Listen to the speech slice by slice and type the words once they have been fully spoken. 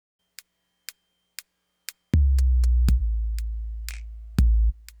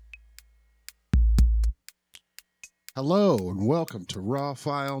Hello and welcome to Raw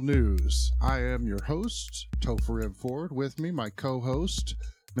File News. I am your host, Topher M. Ford. With me, my co-host,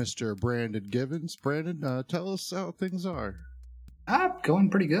 Mr. Brandon Givens. Brandon, tell us how things are. Going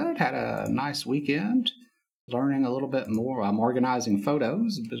pretty good. Had a nice weekend. Learning a little bit more. I'm organizing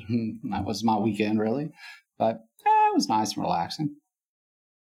photos. That was my weekend, really. But it was nice and relaxing.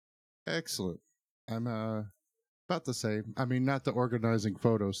 Excellent. I'm about the same. I mean, not the organizing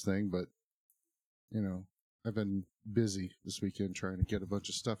photos thing, but I've been busy this weekend trying to get a bunch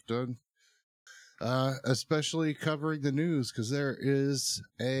of stuff done. Especially covering the news because there is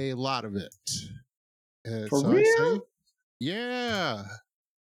a lot of it. For So I say, real? yeah,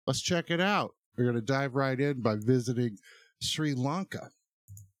 let's check it out. We're going to dive right in by visiting Sri Lanka.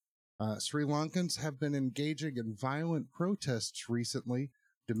 Sri Lankans have been engaging in violent protests recently,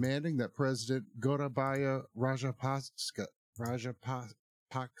 demanding that President Gotabaya Rajapaksa,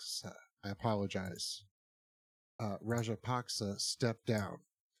 I apologize, Rajapaksa step down.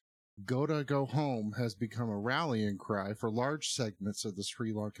 Gota Go Home has become a rallying cry for large segments of the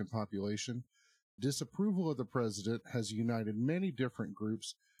Sri Lankan population. Disapproval of the president has united many different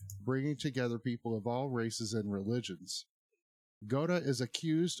groups, bringing together people of all races and religions. Gota is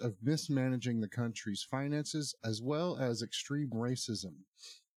accused of mismanaging the country's finances as well as extreme racism.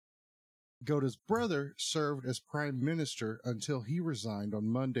 Gota's brother served as prime minister until he resigned on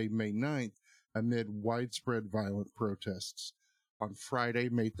Monday, May 9th, amid widespread violent protests. On Friday,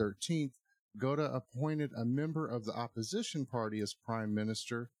 May 13th, Gota appointed a member of the opposition party as prime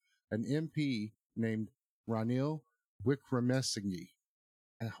minister, an MP named Ranil Wickremesinghe.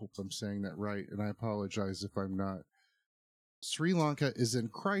 I hope I'm saying that right, and I apologize if I'm not. Sri Lanka is in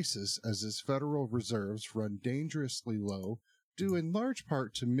crisis as its federal reserves run dangerously low, due in large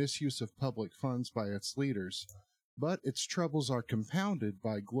part to misuse of public funds by its leaders. But its troubles are compounded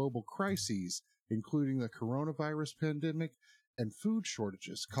by global crises, including the coronavirus pandemic and food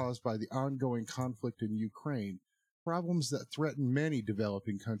shortages caused by the ongoing conflict in Ukraine, problems that threaten many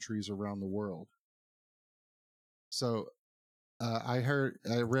developing countries around the world. So I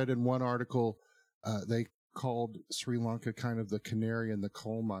read in one article they called Sri Lanka kind of the canary in the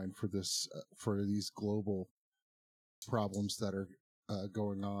coal mine for for these global problems that are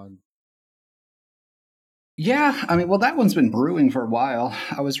going on. Yeah, I mean, well, that one's been brewing for a while.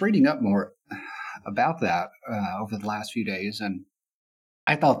 I was reading up more about that over the last few days, and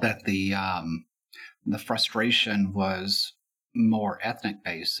I thought that the frustration was more ethnic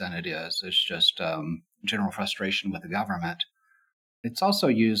based than it is. It's just general frustration with the government. It's also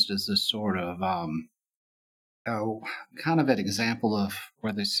used as this sort of oh, kind of an example of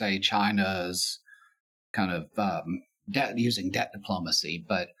where they say China is kind of using debt diplomacy,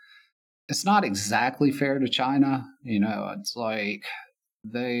 but it's not exactly fair to China. You know, it's like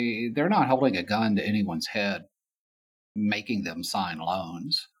they're not holding a gun to anyone's head, making them sign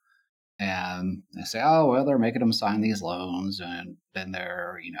loans. And they say, oh, well, they're making them sign these loans, and then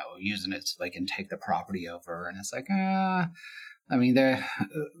they're, using it so they can take the property over. And it's like, I mean, the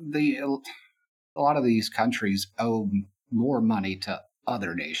a lot of these countries owe more money to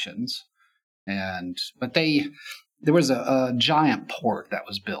other nations, and but there was a giant port that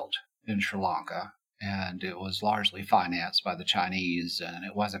was built in Sri Lanka, and it was largely financed by the Chinese, and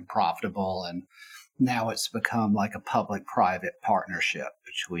it wasn't profitable, and now it's become like a public-private partnership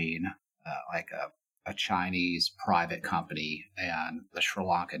between like a Chinese private company and the Sri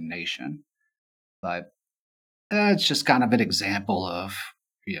Lankan nation. But it's just kind of an example of,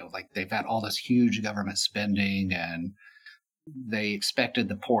 like they've had all this huge government spending, and they expected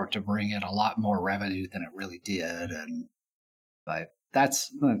the port to bring in a lot more revenue than it really did. And but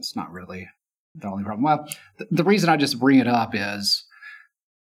that's not really the only problem. Well, the reason I just bring it up is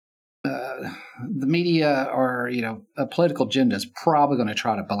the media or a political agenda is probably going to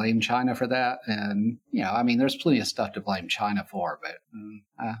try to blame China for that, and I mean, there's plenty of stuff to blame China for, but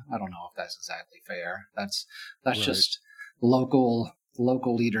I don't know if that's exactly fair. That's Right. just local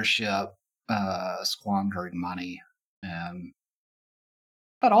leadership squandering money, and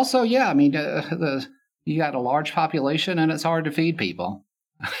but also, yeah, I mean, you got a large population and it's hard to feed people.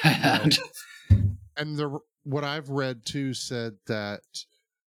 Right. And And what I've read too said that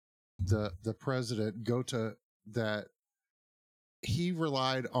the president Gota that he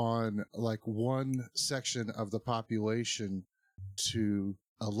relied on like one section of the population to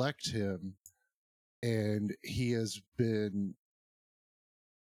elect him, and he's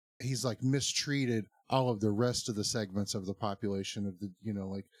like mistreated all of the rest of the segments of the population of the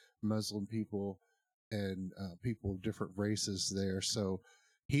like Muslim people and people of different races there. So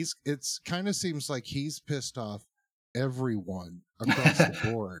it's kind of seems like he's pissed off everyone across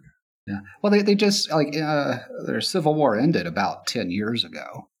the board. Yeah. Well, they just like their civil war ended about 10 years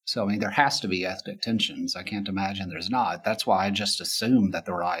ago. So, I mean, there has to be ethnic tensions. I can't imagine there's not. That's why I just assumed that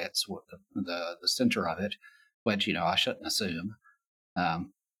the riots were the center of it, which, I shouldn't assume.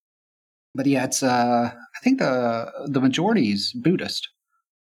 Um, but yeah, it's, I think the majority is Buddhist,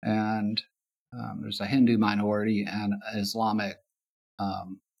 and there's a Hindu minority and Islamic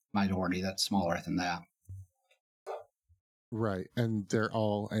minority that's smaller than that. Right. And they're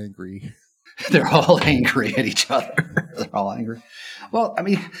all angry. They're all angry at each other. They're all angry. Well, I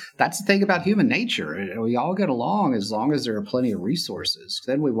mean, that's the thing about human nature. We all get along as long as there are plenty of resources.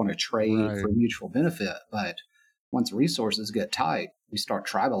 Then we want to trade Right. for mutual benefit. But once resources get tight, we start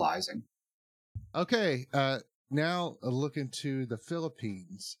tribalizing. Okay. Now look into the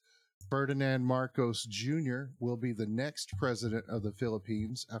Philippines. Ferdinand Marcos Jr. will be the next president of the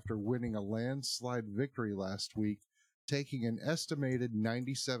Philippines after winning a landslide victory last week, taking an estimated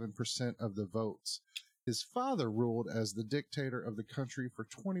 97% of the votes. His father ruled as the dictator of the country for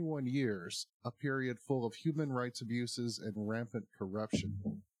 21 years, a period full of human rights abuses and rampant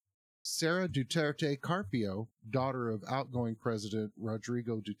corruption. Sara Duterte Carpio, daughter of outgoing President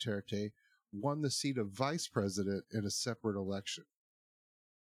Rodrigo Duterte, won the seat of vice president in a separate election.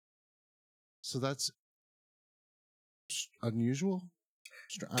 So that's unusual.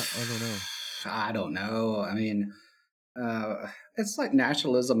 I don't know. I don't know. I mean, it's like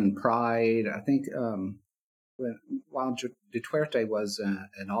nationalism and pride. I think while Duterte was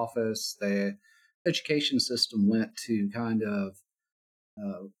in office, the education system went to kind of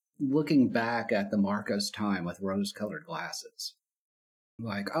looking back at the Marcos time with rose-colored glasses.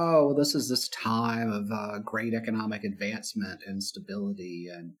 Like, oh, this time of great economic advancement and stability,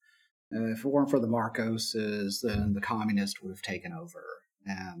 and if it weren't for the Marcoses, then the communists would have taken over.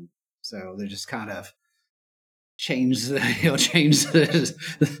 And so they just kind of changed the,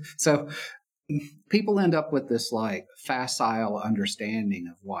 so people end up with this like facile understanding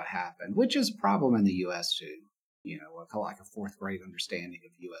of what happened, which is a problem in the U.S. too. Like a fourth grade understanding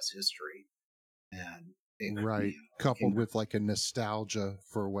of U.S. history, and right, coupled with like a nostalgia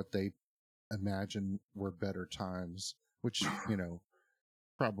for what they imagine were better times, which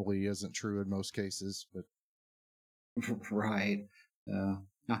probably isn't true in most cases, but right,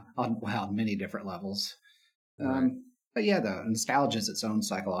 on many different levels. Right. But yeah, the nostalgia is its own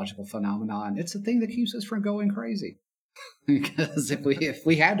psychological phenomenon. It's the thing that keeps us from going crazy. Because if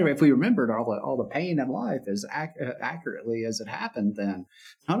we remembered all the pain in life as accurately as it happened, then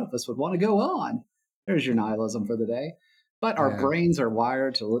none of us would want to go on. There's your nihilism for the day. But our brains are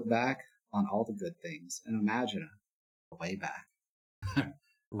wired to look back on all the good things and imagine a way back.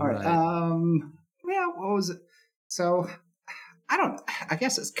 All right. Yeah. What was it? So I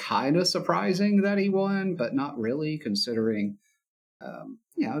guess it's kind of surprising that he won, but not really, considering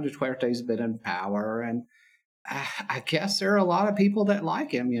Duterte's been in power, and I guess there are a lot of people that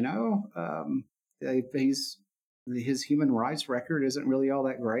like him. His human rights record isn't really all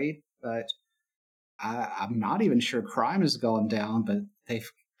that great, but I'm not even sure crime has gone down. But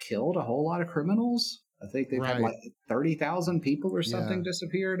they've killed a whole lot of criminals. I think they've had like 30,000 people or something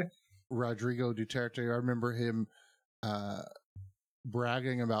disappeared. Rodrigo Duterte, I remember him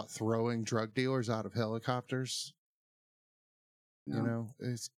bragging about throwing drug dealers out of helicopters.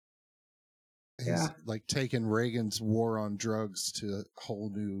 He's like taking Reagan's war on drugs to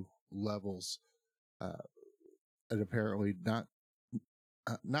whole new levels, and apparently not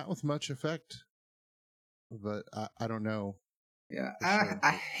with much effect. But I don't know. Yeah, sure.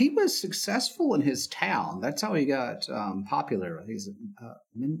 He was successful in his town. That's how he got popular. He's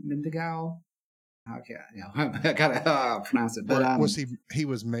Mindanao. Okay, I gotta pronounce it. But was he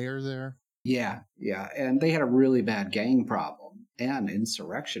was mayor there? Yeah, and they had a really bad gang problem and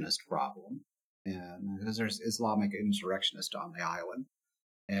insurrectionist problem, and because there's Islamic insurrectionists on the island,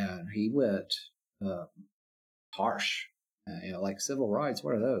 and he went harsh, like civil rights.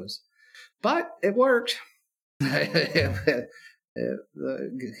 What are those? But it worked. The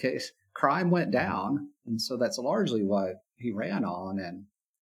case crime went down, and so that's largely what he ran on. And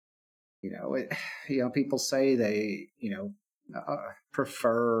people say they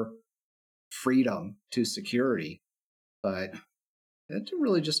prefer freedom to security, but it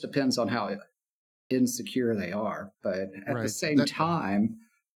really just depends on how insecure they are. But at the same time,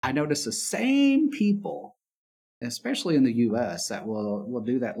 I notice the same people, especially in the U.S., that will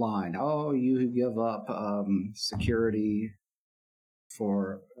do that line. Oh, you who give up security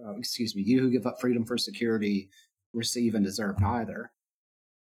for, you who give up freedom for security receive and deserve neither.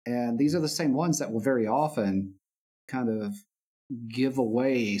 And these are the same ones that will very often kind of give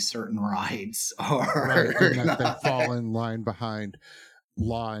away certain rights or they fall in line behind.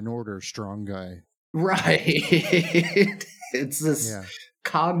 Law and Order strong guy. Right. It's this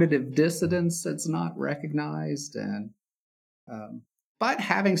cognitive dissonance that's not recognized. And but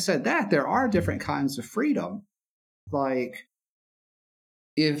having said that, there are different kinds of freedom. Like,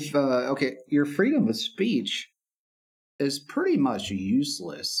 if your freedom of speech is pretty much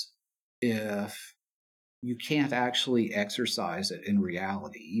useless if you can't actually exercise it in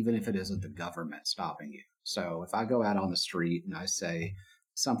reality, even if it isn't the government stopping you. So if I go out on the street and I say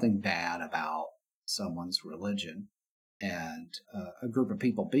something bad about someone's religion, and a group of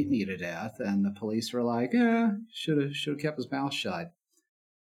people beat me to death, and the police were like, "Yeah, should have kept his mouth shut,"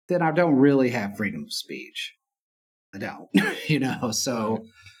 then I don't really have freedom of speech. I don't, So,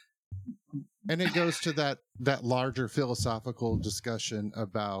 right. And it goes to that larger philosophical discussion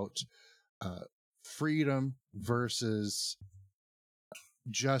about freedom versus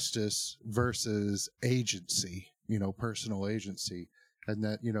justice versus agency, personal agency, and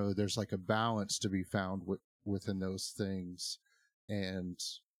that there's like a balance to be found within those things. And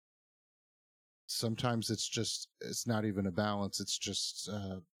sometimes it's not even a balance, it's just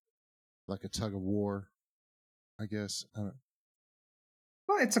like a tug of war, I guess.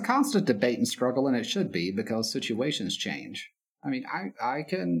 well, it's a constant debate and struggle, and it should be, because situations change. I mean, I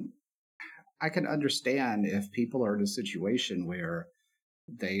can understand if people are in a situation where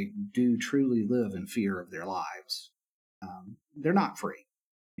they do truly live in fear of their lives. They're not free.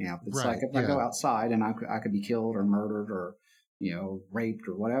 It's like Right, if I go yeah. outside and I could be killed or murdered or, raped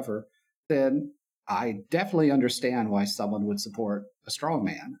or whatever, then I definitely understand why someone would support a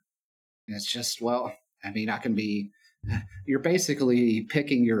strongman. It's just, well, I mean, you're basically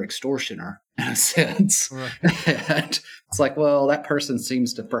picking your extortioner in a sense. Right. And it's like, well, that person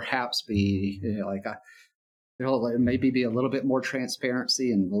seems to perhaps be, there'll maybe be a little bit more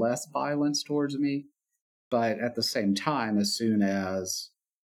transparency and less violence towards me. But at the same time, as soon as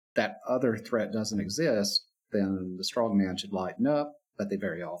that other threat doesn't exist, then the strong man should lighten up, but they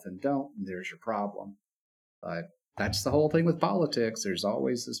very often don't. And there's your problem. But that's the whole thing with politics. There's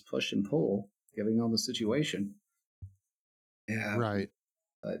always this push and pull, giving on the situation. Yeah. Right.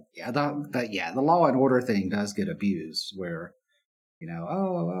 But the law and order thing does get abused where,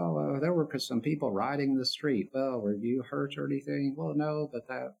 there were some people riding in the street. Well, were you hurt or anything? Well, no, but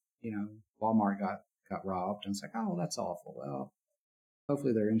that, Walmart got robbed. And it's like, oh, that's awful. Well,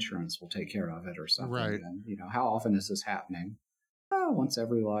 hopefully their insurance will take care of it or something. Right. And, how often is this happening? Oh, once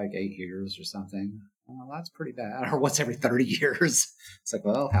every 8 years or something. Well, that's pretty bad. Or once every 30 years. It's like,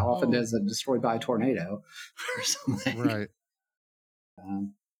 well, how often is it destroyed by a tornado or something? Right.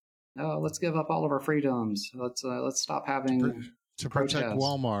 Let's give up all of our freedoms. Let's stop having to protect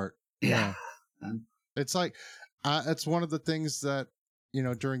Walmart. Yeah. It's like it's one of the things that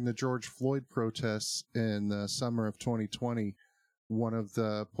during the George Floyd protests in the summer of 2020, one of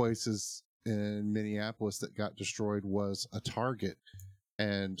the places in Minneapolis that got destroyed was a Target,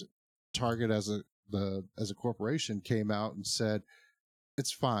 and Target as a corporation came out and said,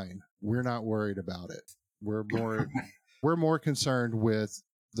 it's fine, we're not worried about it, we're more concerned with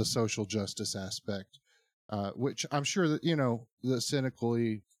the social justice aspect, which I'm sure that that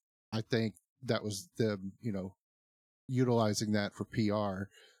cynically, I think that was them utilizing that for PR,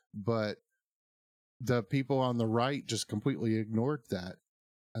 but the people on the right just completely ignored that,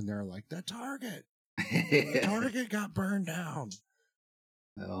 and they're like, the Target got burned down.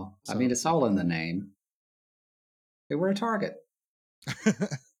 Well, so, I mean, it's all in the name. Hey, we're a Target.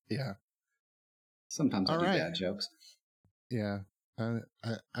 Yeah. Sometimes I do bad jokes. Yeah.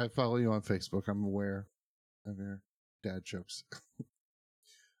 I follow you on Facebook. I'm aware of your dad jokes.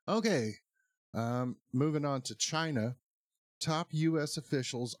 Okay. Moving on to China. Top U.S.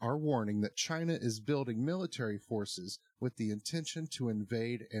 officials are warning that China is building military forces with the intention to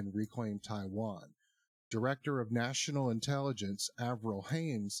invade and reclaim Taiwan. Director of National Intelligence Avril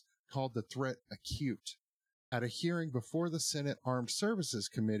Haines called the threat acute. At a hearing before the Senate Armed Services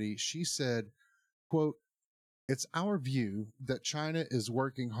Committee, she said, quote, "It's our view that China is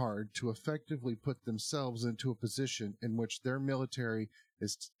working hard to effectively put themselves into a position in which their military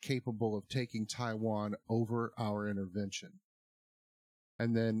is capable of taking Taiwan over our intervention."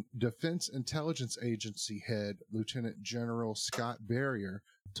 And then Defense Intelligence Agency head Lieutenant General Scott Barrier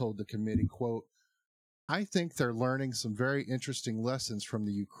told the committee, quote, "I think they're learning some very interesting lessons from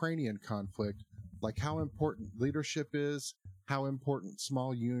the Ukrainian conflict, like how important leadership is, how important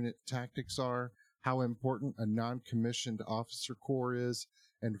small unit tactics are, how important a non-commissioned officer corps is,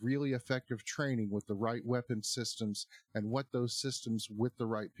 and really effective training with the right weapon systems and what those systems with the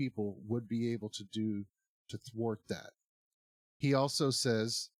right people would be able to do to thwart that." He also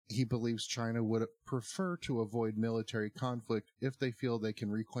says he believes China would prefer to avoid military conflict if they feel they can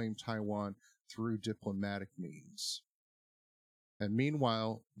reclaim Taiwan through diplomatic means. And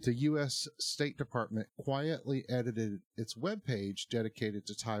meanwhile, the U.S. State Department quietly edited its webpage dedicated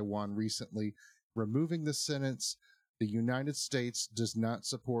to Taiwan recently, removing the sentence, "The United States does not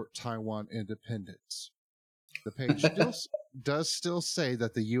support Taiwan independence." The page does still say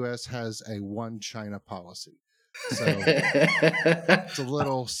that the U.S. has a one China policy. So it's a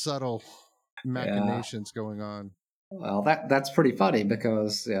little subtle machinations going on. Well, that's pretty funny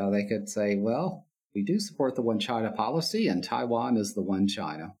because they could say, well, we do support the one China policy, and Taiwan is the one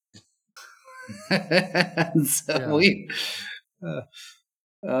China. So Yeah. we.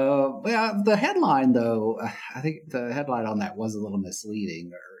 Well, the headline though, I think the headline on that was a little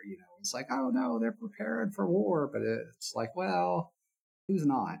misleading. Or it's like, oh no, they're preparing for war, but it's like, well, who's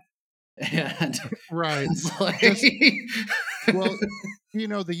not? And Right. it's like, well,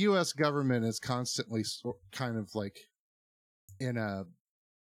 the U.S. government is constantly kind of like in a,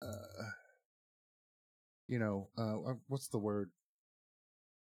 what's the word?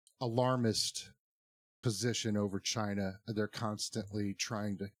 Alarmist position over China. They're constantly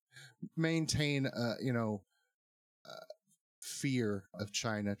trying to maintain, fear of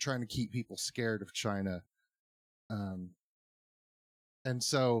China, trying to keep people scared of China. And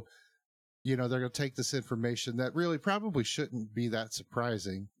so, they're going to take this information that really probably shouldn't be that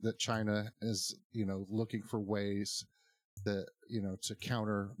surprising, that China is, looking for ways that, to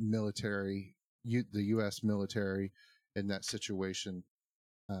counter the U.S. military in that situation.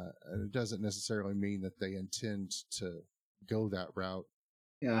 And it doesn't necessarily mean that they intend to go that route.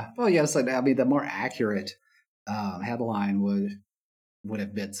 Yeah. Well, yes. I mean, the more accurate headline would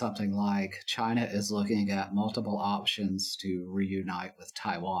have been something like China is looking at multiple options to reunite with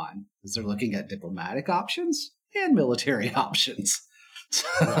Taiwan, because they're looking at diplomatic options and military options. So,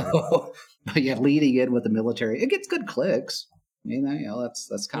 right. But yeah, leading in with the military, it gets good clicks.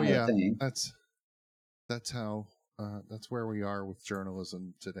 That's kind of the thing. That's how that's where we are with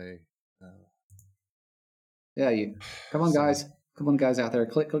journalism today. Yeah, come on, guys out there,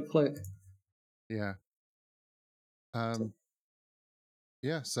 click. Yeah.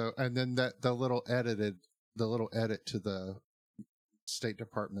 Yeah. So, and then the little edit to the State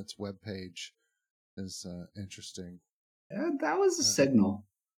Department's webpage is interesting. That was a signal.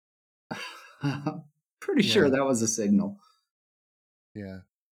 Pretty sure that was a signal. Yeah.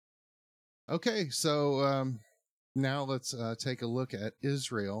 Okay, so now let's take a look at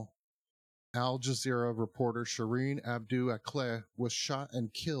Israel. Al Jazeera reporter Shireen Abu Akleh was shot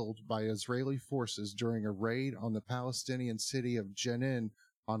and killed by Israeli forces during a raid on the Palestinian city of Jenin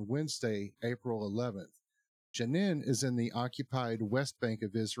on Wednesday, April 11th. Jenin is in the occupied West Bank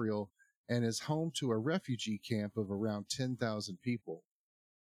of Israel and is home to a refugee camp of around 10,000 people.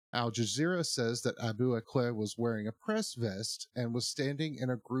 Al Jazeera says that Abu Akleh was wearing a press vest and was standing in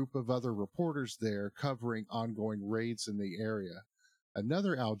a group of other reporters there covering ongoing raids in the area.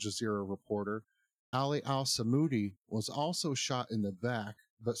 Another Al Jazeera reporter, Ali Al-Samudi, was also shot in the back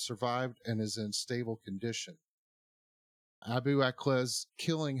but survived and is in stable condition. Abu Akleh's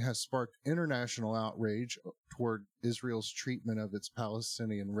killing has sparked international outrage toward Israel's treatment of its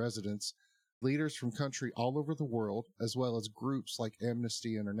Palestinian residents. Leaders from countries all over the world, as well as groups like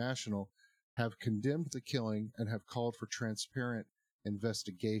Amnesty International, have condemned the killing and have called for transparent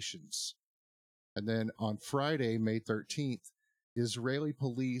investigations. And then on Friday, May 13th, Israeli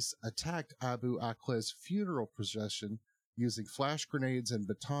police attacked Abu Akleh's funeral procession using flash grenades and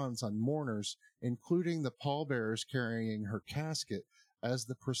batons on mourners, including the pallbearers carrying her casket, as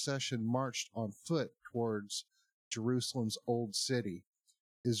the procession marched on foot towards Jerusalem's Old City.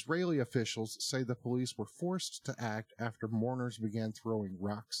 Israeli officials say the police were forced to act after mourners began throwing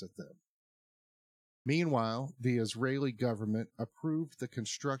rocks at them. Meanwhile, the Israeli government approved the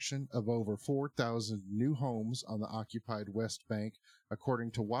construction of over 4,000 new homes on the occupied West Bank, according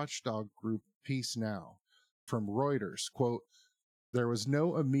to watchdog group Peace Now. From Reuters, quote, "There was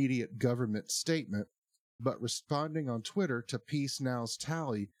no immediate government statement, but responding on Twitter to Peace Now's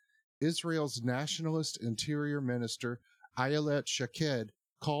tally, Israel's nationalist interior minister Ayelet Shaked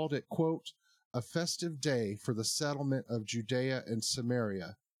called it, quote, a festive day for the settlement of Judea and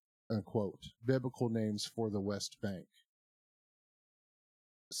Samaria, unquote, biblical names for the West Bank."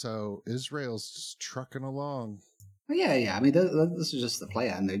 So Israel's just trucking along. Yeah. I mean, this is just the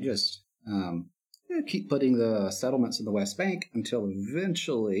plan. They just keep putting the settlements in the West Bank until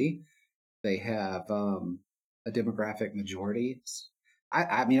eventually they have a demographic majority.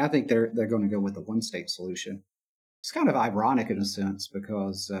 I mean, I think they're going to go with the one-state solution. It's kind of ironic in a sense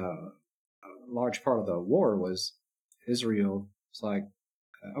because a large part of the war was Israel. It's like,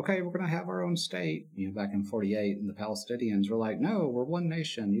 okay, we're going to have our own state, back in 48. And the Palestinians were like, no, we're one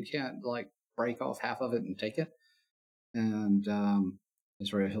nation. You can't like break off half of it and take it. And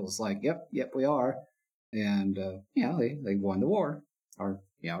Israel was like, yep, we are. And, they won the war, or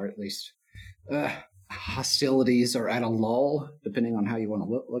at least hostilities are at a lull, depending on how you want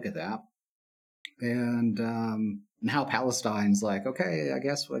to look at that. And now Palestine's like, okay, I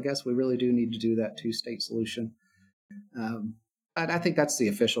guess we really do need to do that 2-state solution. I think that's the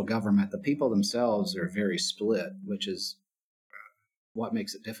official government. The people themselves are very split, which is what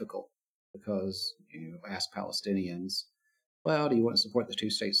makes it difficult. Because you ask Palestinians, well, do you want to support the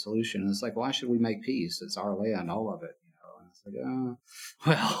 2-state solution? And it's like, why should we make peace? It's our land, all of it. And it's like,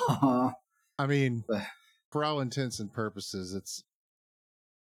 well, I mean, for all intents and purposes, it's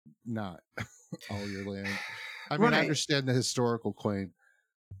not all your land. I mean, right. I understand the historical claim.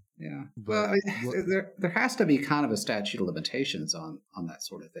 Yeah. Well, there has to be kind of a statute of limitations on that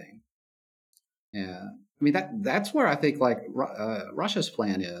sort of thing. Yeah. I mean, that's where I think like Russia's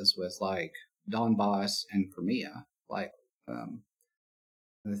plan is with like Donbass and Crimea. Like, I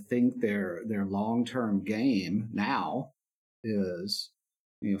think their long-term game now is,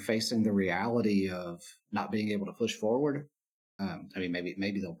 facing the reality of not being able to push forward. I mean,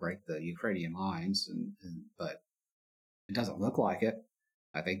 maybe they'll break the Ukrainian lines, but it doesn't look like it.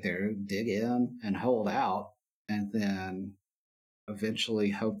 I think they're dig in and hold out, and then eventually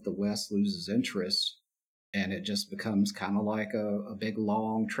hope the West loses interest, and it just becomes kind of like a big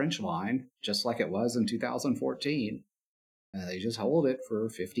long trench line, just like it was in 2014. And they just hold it for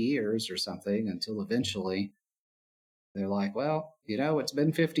 50 years or something until eventually they're like, well, it's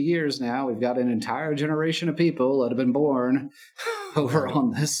been 50 years now. We've got an entire generation of people that have been born over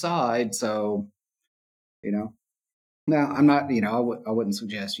on this side. So, now I'm not, I wouldn't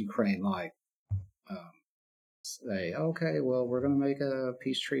suggest Ukraine like say, okay, well, we're going to make a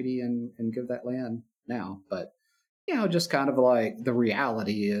peace treaty and give that land now. But, just kind of like the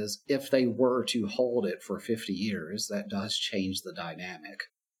reality is if they were to hold it for 50 years, that does change the dynamic.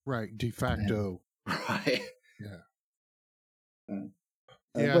 Right. De facto. Right. Yeah.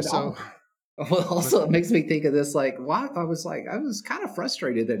 Yeah. So. Also, it makes me think of this, like, why I was kind of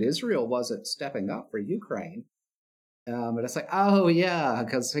frustrated that Israel wasn't stepping up for Ukraine. And it's like, oh, yeah,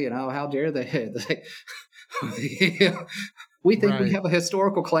 because, how dare they? We think we have a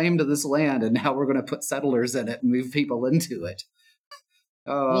historical claim to this land, and now we're going to put settlers in it and move people into it.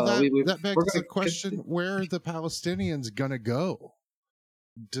 Well, that begs the question, where are the Palestinians going to go?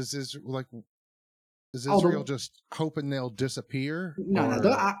 Is Israel just hoping they'll disappear? No,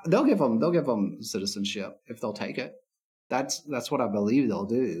 they'll give them citizenship if they'll take it. That's what I believe they'll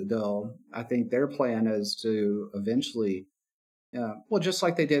do. I think their plan is to eventually, just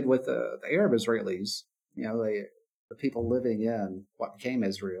like they did with the Arab Israelis. The people living in what became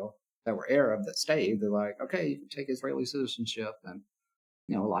Israel that were Arab that stayed. They're like, okay, you can take Israeli citizenship, and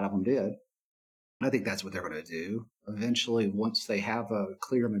a lot of them did. I think that's what they're going to do eventually. Once they have a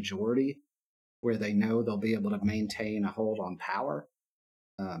clear majority, where they know they'll be able to maintain a hold on power,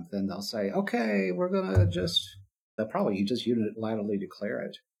 then they'll say, okay, we're going to they'll probably just unilaterally declare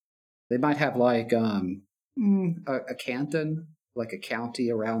it. They might have like a canton, like a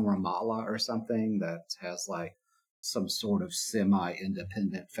county around Ramallah or something that has like some sort of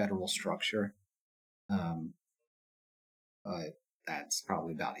semi-independent federal structure. But that's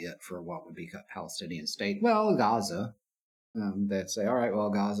probably about it for what would be a Palestinian state. Well, Gaza, they'd say, all right,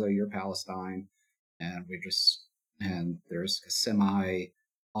 well, Gaza, you're Palestine, and there's a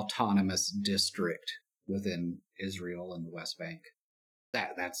semi-autonomous district within Israel and the West Bank.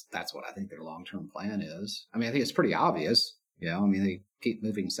 That's what I think their long-term plan is. I mean, I think it's pretty obvious. They keep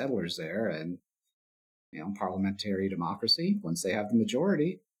moving settlers there, and parliamentary democracy. Once they have the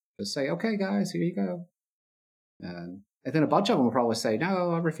majority, just say, okay, guys, here you go. And then a bunch of them will probably say,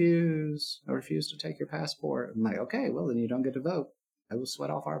 no, I refuse to take your passport. I'm like, okay, well, then you don't get to vote. I will sweat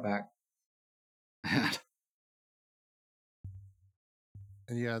off our back.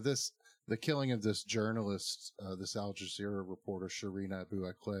 And yeah, the killing of this journalist, this Al Jazeera reporter, Shireen Abu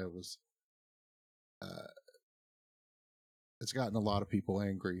Akleh, was, it's gotten a lot of people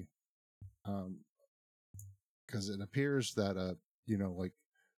angry. Because it appears that,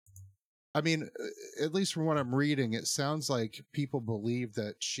 at least from what I'm reading, it sounds like people believe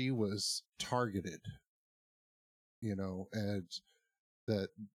that she was targeted, and that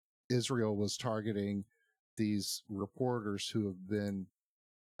Israel was targeting these reporters who have been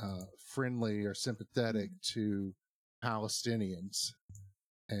friendly or sympathetic to Palestinians.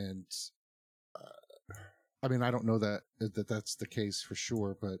 And I don't know that that's the case for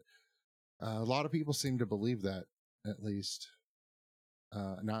sure, but a lot of people seem to believe that, at least.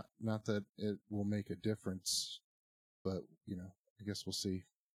 Not that it will make a difference, but I guess we'll see.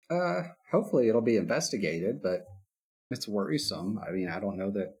 Hopefully it'll be investigated, but it's worrisome. I mean, I don't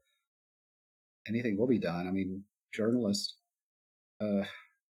know that anything will be done. I mean, journalists uh,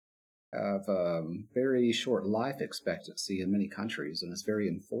 have very short life expectancy in many countries, and it's very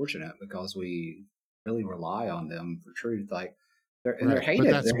unfortunate because we really rely on them for truth. Like, they're Right, but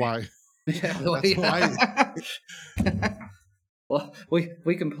hated. that's why. Yeah, That's why. Well,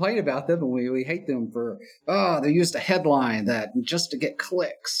 we complain about them and we hate them for they used a headline that just to get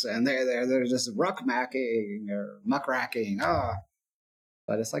clicks and they're just ruckmacking or muckracking.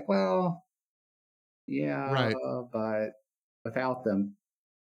 But it's like, well, yeah, Right. but without them,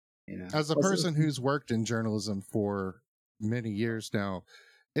 As a person who's worked in journalism for many years now,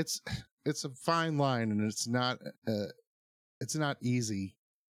 it's it's a fine line, and it's not easy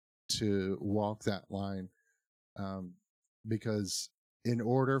to walk that line, because in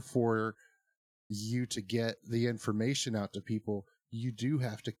order for you to get the information out to people, you do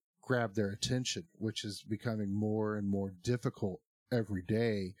have to grab their attention, which is becoming more and more difficult every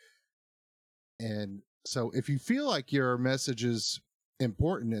day. And so if you feel like your message is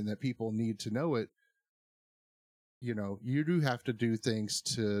important and that people need to know it, you do have to do things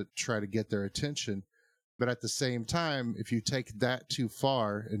to try to get their attention. But at the same time, if you take that too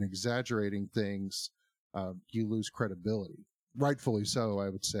far and exaggerating things, you lose credibility. Rightfully so, I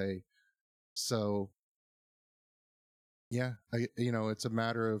would say. So, yeah, it's a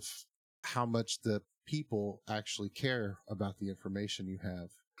matter of how much the people actually care about the information you have,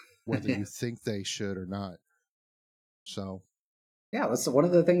 whether you think they should or not. So, yeah, that's one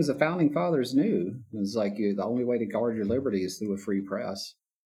of the things the founding fathers knew. It was like the only way to guard your liberty is through a free press.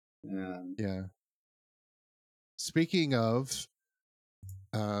 And yeah. Speaking of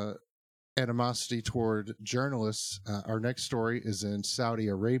animosity toward journalists, our next story is in Saudi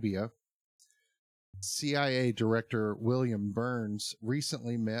Arabia. CIA Director William Burns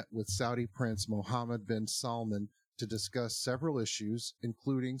recently met with Saudi Prince Mohammed bin Salman to discuss several issues,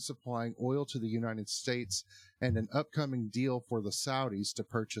 including supplying oil to the United States and an upcoming deal for the Saudis to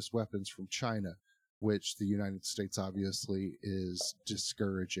purchase weapons from China, which the United States obviously is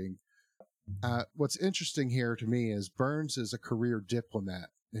discouraging. What's interesting here to me is Burns is a career diplomat,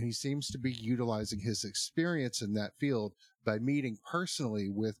 and he seems to be utilizing his experience in that field by meeting personally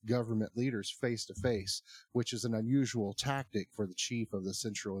with government leaders face to face, which is an unusual tactic for the chief of the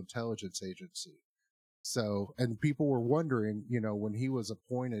Central Intelligence Agency. So, and people were wondering, when he was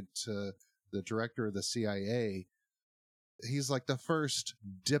appointed to the director of the CIA, he's like the first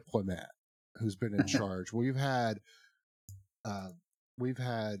diplomat who's been in charge. Uh, we've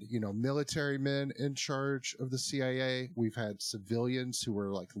had military men in charge of the CIA. We've had civilians who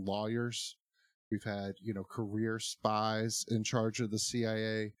were like lawyers. We've had career spies in charge of the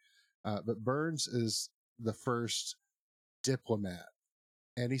CIA. But Burns is the first diplomat,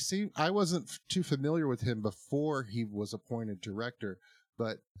 and I wasn't too familiar with him before he was appointed director,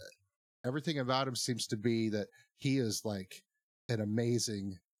 but everything about him seems to be that he is like an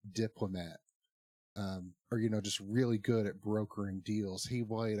amazing diplomat. Or just really good at brokering deals. He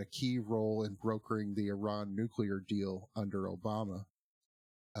played a key role in brokering the Iran nuclear deal under Obama,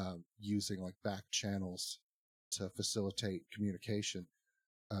 using like back channels to facilitate communication.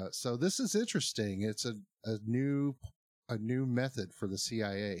 So this is interesting. It's a new method for the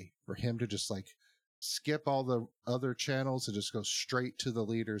CIA, for him to just like skip all the other channels and just go straight to the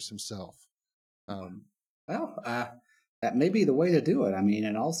leaders himself. That may be the way to do it. I mean,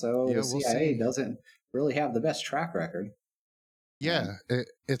 and also the CIA see. doesn't really have the best track record. Yeah,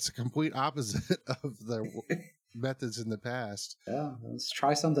 it's a complete opposite of the methods in the past. Yeah, let's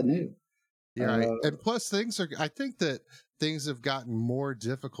try something new. Yeah, and plus I think that things have gotten more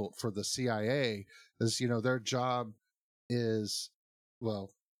difficult for the CIA, as their job is,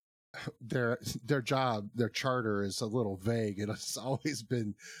 well, their charter is a little vague, and it's always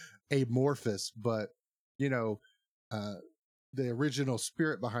been amorphous. But the original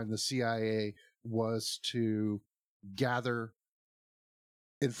spirit behind the CIA was to gather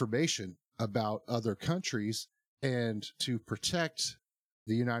information about other countries and to protect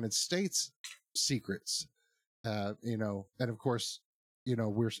the United States secrets. And of course,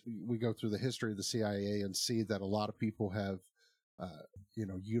 we go through the history of the CIA and see that a lot of people have,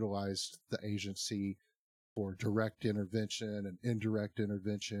 utilized the agency for direct intervention and indirect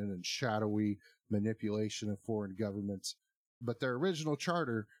intervention and shadowy manipulation of foreign governments. But their original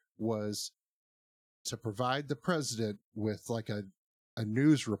charter was to provide the president with like a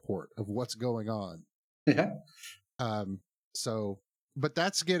news report of what's going on. Yeah. So, but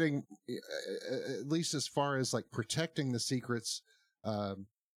that's getting, at least as far as like protecting the secrets um,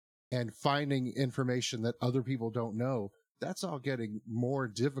 and finding information that other people don't know. That's all getting more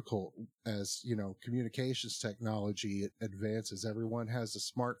difficult as, communications technology advances. Everyone has a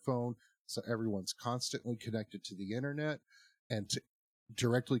smartphone, so everyone's constantly connected to the internet and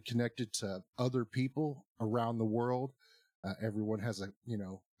directly connected to other people around the world. Everyone has a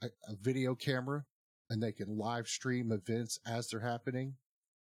video camera, and they can live stream events as they're happening.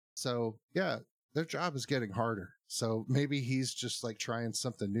 So yeah, their job is getting harder. So maybe he's just like trying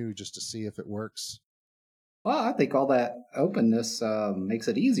something new just to see if it works. Well, I think all that openness makes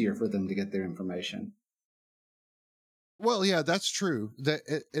it easier for them to get their information. Well, yeah, that's true. That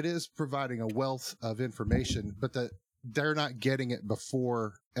it is providing a wealth of information, but they're not getting it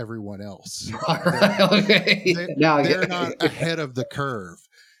before everyone else. All right, okay. They're not ahead of the curve.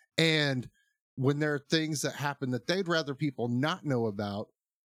 And when there are things that happen that they'd rather people not know about,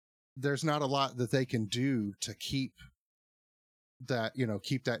 there's not a lot that they can do to keep that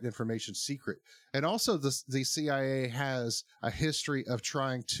information secret. And also the CIA has a history of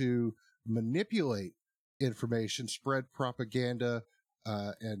trying to manipulate information, spread propaganda,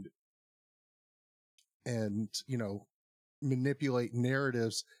 and manipulate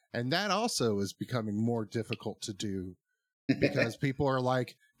narratives, and that also is becoming more difficult to do because people are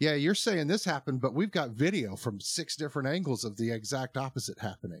like, yeah, you're saying this happened, but we've got video from 6 different angles of the exact opposite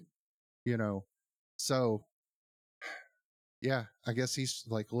happening, so yeah, I guess he's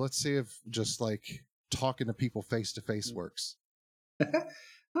like, let's see if just like talking to people face to face works.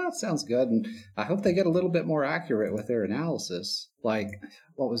 Well, that sounds good. And I hope they get a little bit more accurate with their analysis. Like,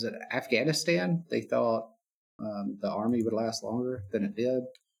 what was it? Afghanistan? They thought the army would last longer than it did.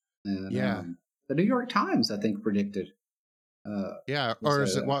 And Yeah. The New York Times, I think, predicted. Yeah. Or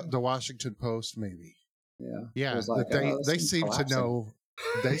is it the Washington Post, maybe? Yeah. Yeah. Like, they seem to know.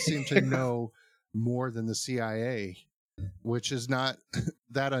 They seem to know more than the CIA, which is not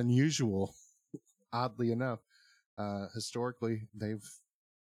that unusual, oddly enough. Historically, the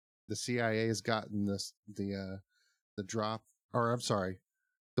CIA has gotten the drop, or I'm sorry,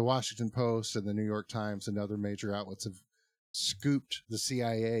 the Washington Post and the New York Times and other major outlets have scooped the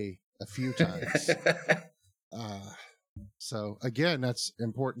CIA a few times. So again, that's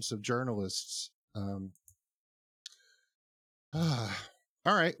importance of journalists.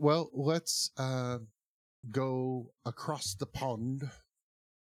 All right, well, let's go across the pond.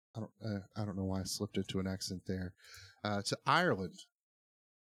 I don't know why I slipped into an accent there. To Ireland,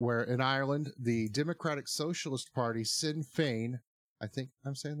 where in Ireland, the Democratic Socialist Party, Sinn Féin, I think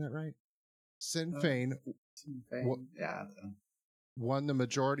I'm saying that right? Sinn Féin won the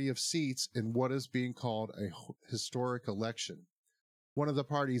majority of seats in what is being called a historic election. One of the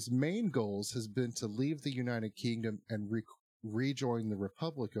party's main goals has been to leave the United Kingdom and rejoin the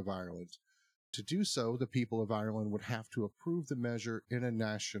Republic of Ireland. To do so, the people of Ireland would have to approve the measure in a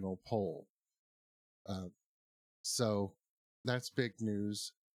national poll. So that's big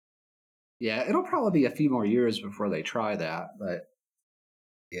news. Yeah, it'll probably be a few more years before they try that, but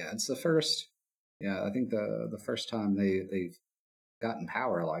yeah, it's the first. Yeah, I think the first time they've gotten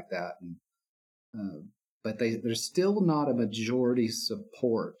power like that, and but there's still not a majority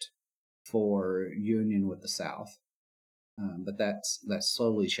support for union with the South, but that's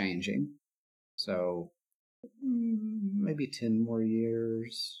slowly changing. So maybe 10 more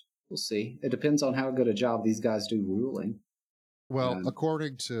years. We'll see. It depends on how good a job these guys do ruling. Well,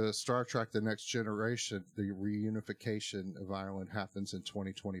 according to Star Trek The Next Generation, the reunification of Ireland happens in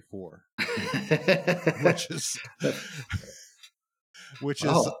 2024. which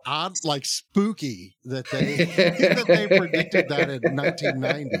is odd, like spooky that they predicted that in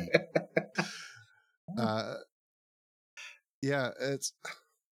 1990. Yeah, it's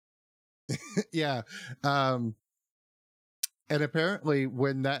yeah. And apparently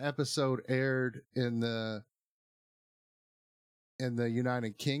when that episode aired in the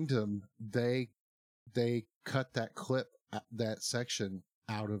United Kingdom, they cut that clip, that section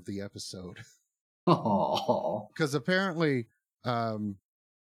out of the episode. Oh, because apparently, and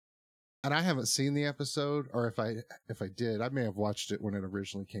I haven't seen the episode, or if I did, I may have watched it when it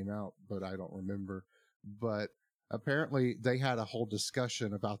originally came out, but I don't remember. But apparently, they had a whole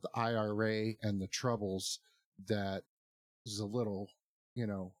discussion about the IRA and the troubles that is a little,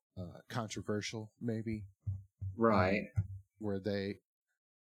 controversial, maybe. Right. Where they,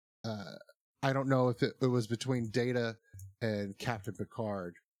 I don't know if it was between Data and Captain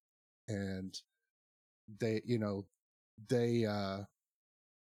Picard, and they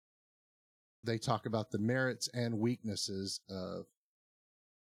talk about the merits and weaknesses of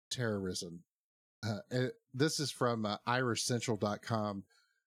terrorism. This is from IrishCentral.com.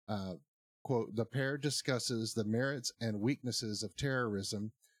 quote, the pair discusses the merits and weaknesses of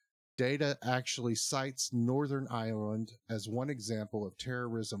terrorism. Data actually cites Northern Ireland as one example of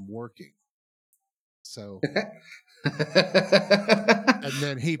terrorism working. So, and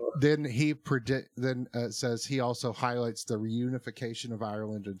then says he also highlights the reunification of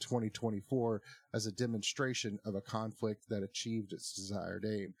Ireland in 2024 as a demonstration of a conflict that achieved its desired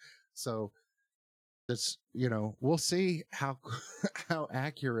aim. So that's, we'll see how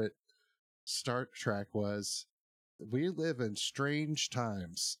accurate Star Trek was. We live in strange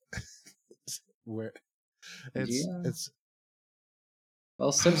times where it's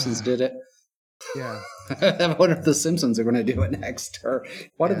well, Simpsons did it. Yeah. I wonder if the Simpsons are going to do it next. Or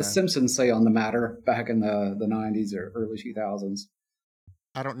what did the Simpsons say on the matter back in the 90s or early 2000s?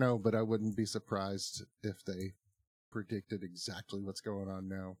 I don't know, but I wouldn't be surprised if they predicted exactly what's going on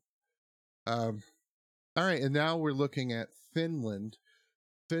now. All right, and now we're looking at Finland.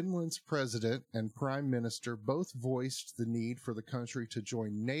 Finland's president and prime minister both voiced the need for the country to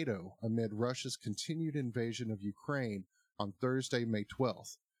join NATO amid Russia's continued invasion of Ukraine on Thursday, May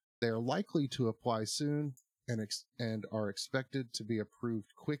 12th. They are likely to apply soon and are expected to be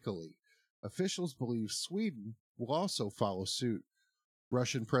approved quickly. Officials believe Sweden will also follow suit.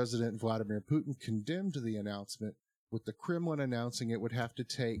 Russian President Vladimir Putin condemned the announcement, with the Kremlin announcing it would have to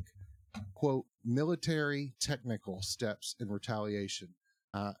take, quote, military technical steps in retaliation.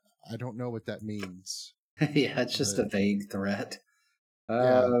 I don't know what that means. Yeah, it's just a vague threat.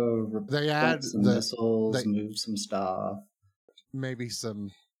 Yeah, they add some missiles, move some stuff, maybe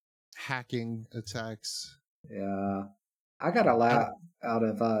some hacking attacks. Yeah, I got a lot out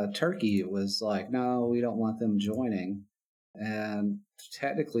of Turkey. It was like, no, we don't want them joining, and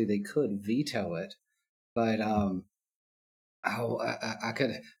technically they could veto it, but I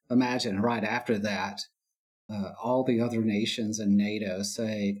could imagine right after that. All the other nations in NATO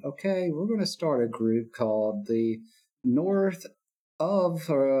say, okay, we're going to start a group called the North of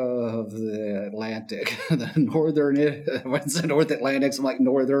the Atlantic, the Northern, what's the North Atlantic? I'm like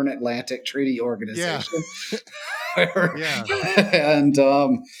Northern Atlantic Treaty Organization. Yeah. And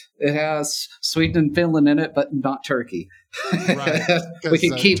it has Sweden and Finland in it, but not Turkey. Right. We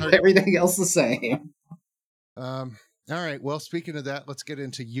can keep everything else the same. All right. Well, speaking of that, let's get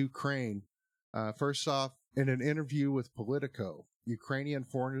into Ukraine. First off, in an interview with Politico, Ukrainian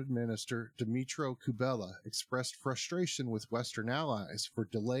Foreign Minister Dmytro Kuleba expressed frustration with Western allies for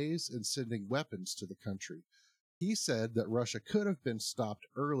delays in sending weapons to the country. He said that Russia could have been stopped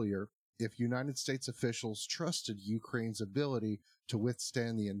earlier if United States officials trusted Ukraine's ability to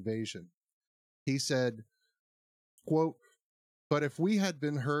withstand the invasion. He said, quote, but if we had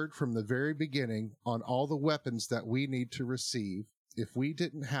been heard from the very beginning on all the weapons that we need to receive, if we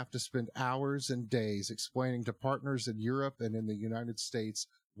didn't have to spend hours and days explaining to partners in Europe and in the United States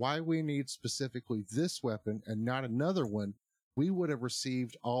why we need specifically this weapon and not another one, we would have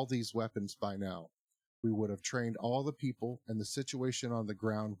received all these weapons by now. We would have trained all the people, and the situation on the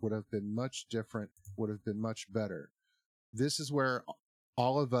ground would have been much different, would have been much better. This is where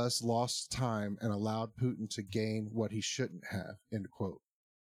all of us lost time and allowed Putin to gain what he shouldn't have, end quote.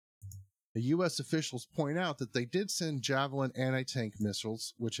 The U.S. officials point out that they did send Javelin anti-tank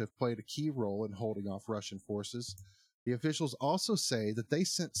missiles, which have played a key role in holding off Russian forces. The officials also say that they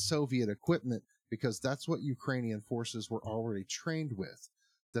sent Soviet equipment because that's what Ukrainian forces were already trained with.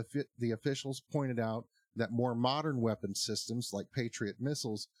 The officials pointed out that more modern weapon systems like Patriot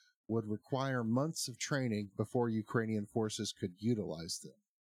missiles would require months of training before Ukrainian forces could utilize them.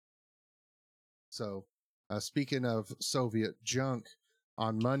 So, speaking of Soviet junk,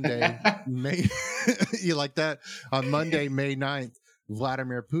 on Monday, you like that? On Monday, May 9th,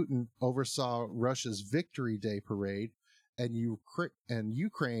 Vladimir Putin oversaw Russia's Victory Day parade, and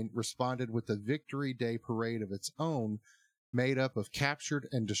Ukraine responded with a Victory Day parade of its own, made up of captured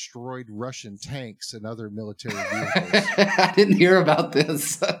and destroyed Russian tanks and other military vehicles. I didn't hear about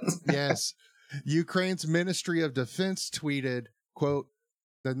this. Yes. Ukraine's Ministry of Defense tweeted, quote,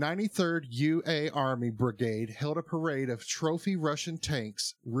 the 93rd UA Army Brigade held a parade of trophy Russian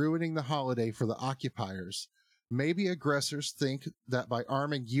tanks, ruining the holiday for the occupiers. Maybe aggressors think that by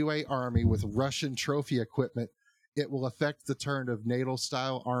arming UA Army with Russian trophy equipment, it will affect the turn of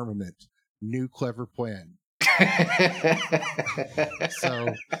NATO-style armament. New clever plan.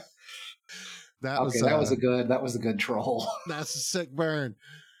 So that was a good troll. That's a sick burn.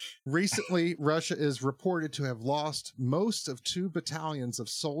 Recently, Russia is reported to have lost most of 2 battalions of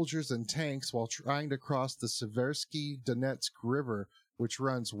soldiers and tanks while trying to cross the Seversky Donetsk River, which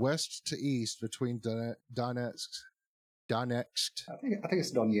runs west to east between Donetsk. I think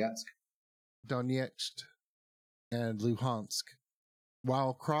it's Donetsk. Donetsk and Luhansk.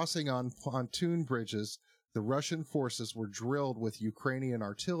 While crossing on pontoon bridges, the Russian forces were drilled with Ukrainian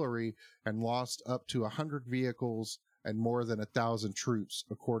artillery and lost up to 100 vehicles and more than 1,000 troops,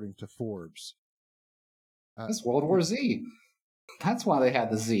 according to Forbes. That's World War Z. That's why they had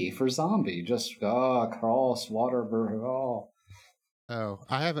the Z for zombie. Just cross water. Oh,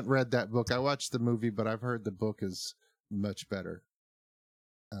 I haven't read that book. I watched the movie, but I've heard the book is much better.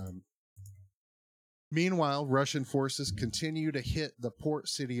 Meanwhile, Russian forces continue to hit the port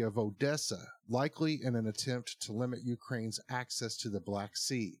city of Odessa, likely in an attempt to limit Ukraine's access to the Black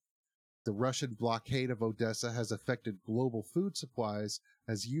Sea. The Russian blockade of Odessa has affected global food supplies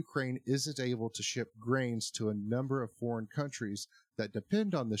as Ukraine isn't able to ship grains to a number of foreign countries that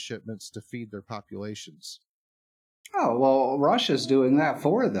depend on the shipments to feed their populations. Oh, well, Russia's doing that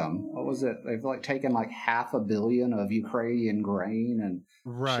for them. What was it? They've like taken like 500 million of Ukrainian grain and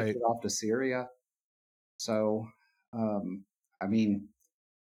shipped Right. it off to Syria. So, I mean,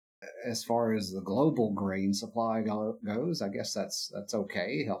 as far as the global grain supply goes, I guess that's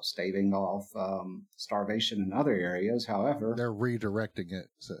okay. Helps staving off starvation in other areas. However, They're redirecting it.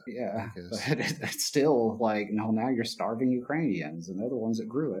 So, yeah, I but guess. it's still like, no, now you're starving Ukrainians, and they're the ones that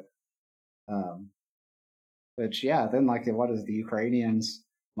grew it. Which, yeah, then like, what is the Ukrainians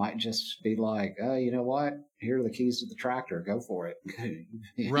might just be like, you know what? Here are the keys to the tractor. Go for it.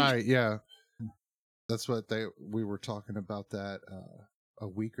 Right. Yeah. That's what we were talking about that a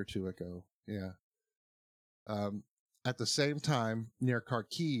week or two ago. Yeah. At the same time, near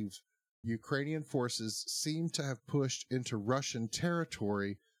Kharkiv, Ukrainian forces seem to have pushed into Russian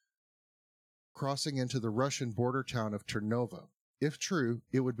territory, crossing into the Russian border town of Ternova. If true,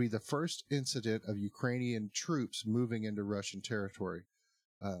 it would be the first incident of Ukrainian troops moving into Russian territory.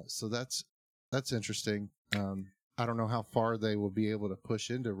 So that's interesting. I don't know how far they will be able to push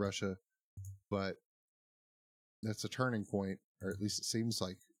into Russia, but that's a turning point, or at least it seems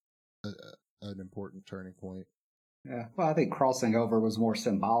like an important turning point. Yeah, well, I think crossing over was more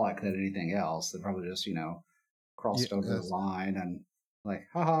symbolic than anything else. They probably just, Yeah, crossed over the line and like,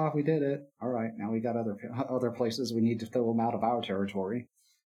 haha, we did it. All right, now we got other places we need to throw them out of our territory.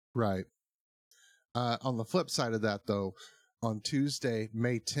 right. On the flip side of that, though, on Tuesday,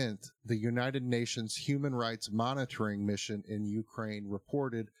 May 10th, the United Nations Human Rights Monitoring Mission in Ukraine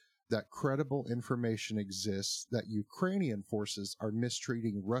reported that credible information exists that Ukrainian forces are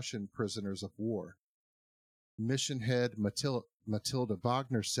mistreating Russian prisoners of war. Mission head Matilda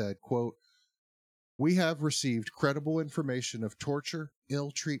Wagner said, quote, "We have received credible information of torture,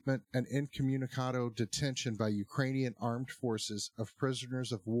 ill treatment, and incommunicado detention by Ukrainian armed forces of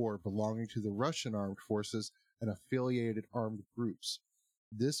prisoners of war belonging to the Russian armed forces and affiliated armed groups.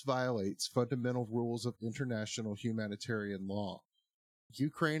 This violates fundamental rules of international humanitarian law.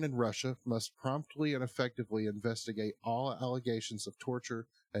 Ukraine and Russia must promptly and effectively investigate all allegations of torture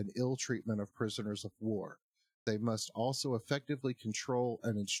and ill treatment of prisoners of war. They must also effectively control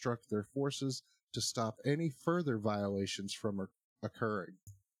and instruct their forces to stop any further violations from occurring."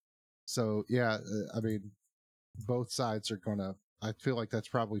 So, yeah, I mean, both sides are going to, I feel like that's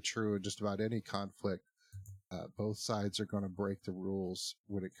probably true in just about any conflict. Both sides are going to break the rules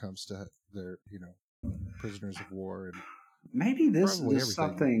when it comes to their, prisoners of war and Maybe this probably is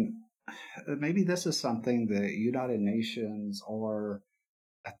everything. something. Maybe this is something the United Nations or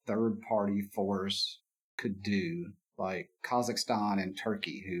a third party force could do, like Kazakhstan and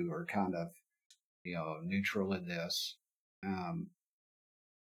Turkey, who are kind of neutral in this. Um,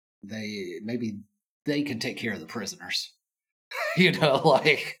 maybe they can take care of the prisoners.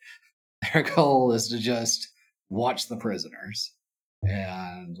 Like their goal is to just watch the prisoners,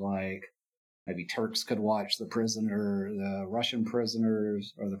 and like maybe Turks could watch the Russian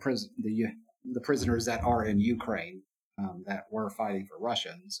prisoners, or the prisoners that are in Ukraine that were fighting for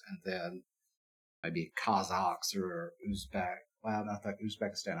Russians, and then maybe Kazakhs or Uzbek. Well, not that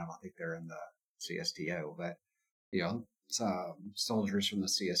Uzbekistan. I don't think they're in the CSTO, but some soldiers from the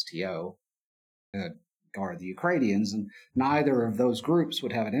CSTO could guard the Ukrainians, and neither of those groups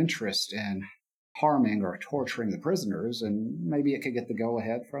would have an interest in harming or torturing the prisoners, and maybe it could get the go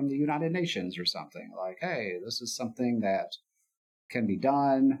ahead from the United Nations or something like, hey, this is something that can be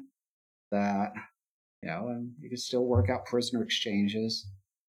done, that and you can still work out prisoner exchanges,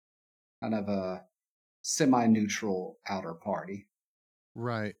 kind of a semi-neutral outer party.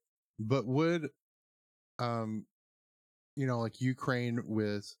 Right. But would, um, like Ukraine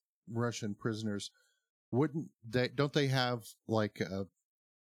with Russian prisoners, wouldn't they, don't they have like a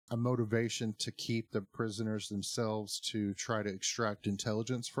motivation to keep the prisoners themselves to try to extract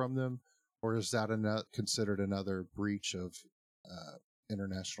intelligence from them? Or is that considered another breach of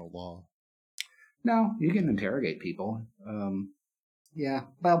international law? No, you can interrogate people. Yeah.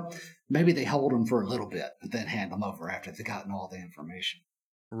 Well, maybe they hold them for a little bit, but then hand them over after they've gotten all the information.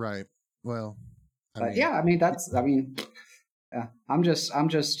 Right. Well, I But mean, yeah, I mean, I'm just,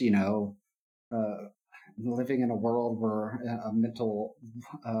 uh, living in a world where a mental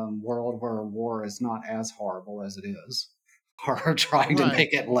world where war is not as horrible as it is, or trying to right.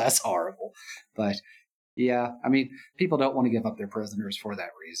 make it less horrible. But yeah, I mean, people don't want to give up their prisoners for that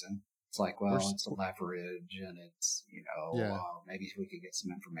reason. It's like, We're, well, s- it's a leverage, and it's yeah, maybe if we could get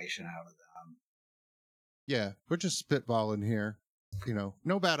some information out of them. yeah. We're just spitballing here.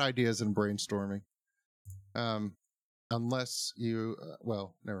 No bad ideas in brainstorming. Um, unless you,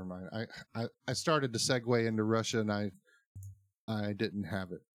 well, never mind. I started to segue into Russia, and I didn't have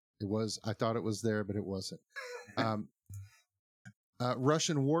it. I thought it was there, but it wasn't. Um,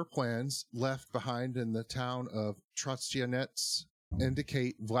 Russian war plans left behind in the town of Trostianets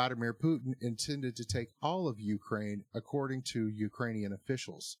indicate Vladimir Putin intended to take all of Ukraine, according to Ukrainian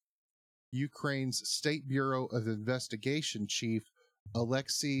officials. Ukraine's State Bureau of Investigation chief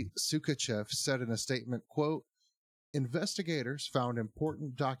Alexei Sukachev said in a statement, quote, investigators found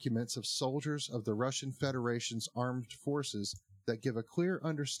important documents of soldiers of the Russian Federation's armed forces that give a clear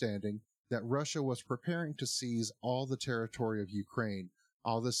understanding that Russia was preparing to seize all the territory of Ukraine.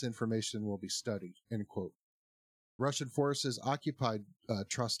 All this information will be studied, end quote. Russian forces occupied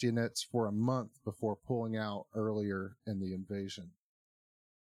Trostianets for a month before pulling out earlier in the invasion.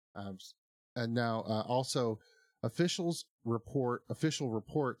 Um, and now also official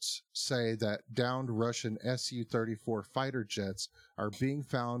reports say that downed Russian Su-34 fighter jets are being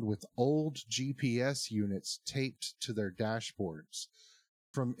found with old GPS units taped to their dashboards.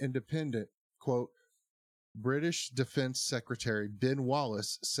 From Independent, quote, British Defense Secretary Ben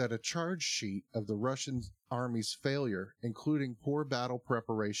Wallace said a charge sheet of the Russian army's failure, including poor battle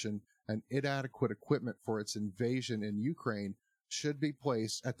preparation and inadequate equipment for its invasion in Ukraine, should be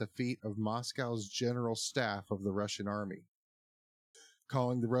placed at the feet of Moscow's general staff of the Russian army.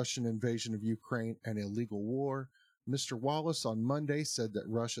 Calling the Russian invasion of Ukraine an illegal war, Mr. Wallace on Monday said that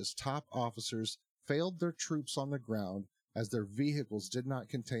Russia's top officers failed their troops on the ground as their vehicles did not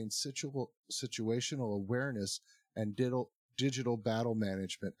contain situational awareness and digital battle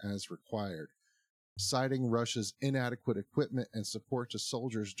management as required. Citing Russia's inadequate equipment and support to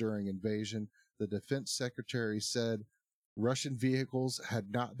soldiers during invasion, the defense secretary said Russian vehicles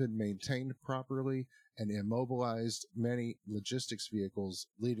had not been maintained properly and immobilized many logistics vehicles,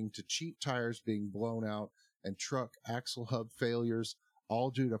 leading to cheap tires being blown out and truck axle hub failures, all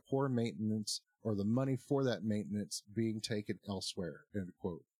due to poor maintenance or the money for that maintenance being taken elsewhere, end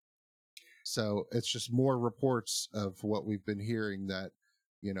quote. So it's just more reports of what we've been hearing that,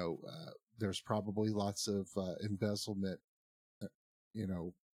 there's probably lots of embezzlement, uh, you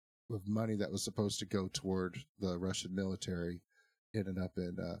know, of money that was supposed to go toward the Russian military ended up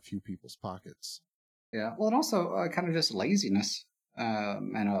in a few people's pockets. Yeah. Well, and also kind of just laziness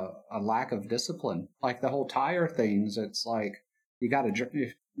and a lack of discipline. Like the whole tire things, it's like you got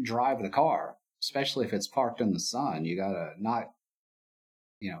to drive the car, especially if it's parked in the sun. You got to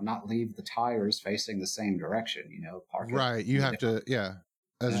not leave the tires facing the same direction. Park it Right. You in a have different. to, yeah,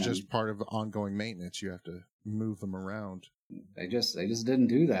 as And just part of ongoing maintenance, you have to move them around. they just didn't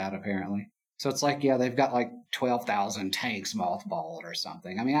do that apparently. So it's like, yeah, they've got like 12,000 tanks mothballed or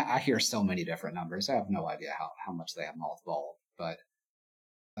something. I mean, I hear so many different numbers. I have no idea how much they have mothballed, but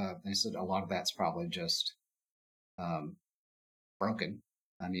they said a lot of that's probably just um, broken.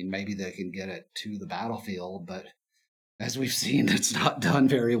 I mean, maybe they can get it to the battlefield, but as we've seen, it's not done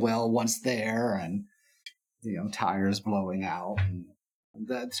very well once there, and tires blowing out. And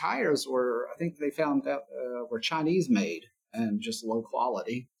the tires were, I think they found out, were Chinese made and just low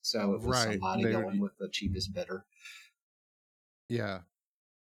quality. So it was Right. somebody going with the cheapest bidder. Yeah.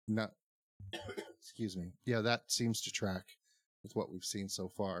 Not, excuse me. Yeah, that seems to track with what we've seen so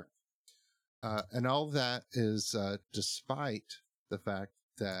far. And all that is despite the fact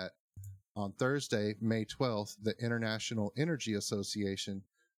that on Thursday, May 12th, the International Energy Association,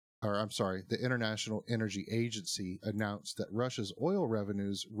 or I'm sorry, the International Energy Agency announced that Russia's oil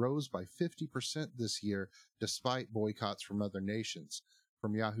revenues rose by 50% this year despite boycotts from other nations.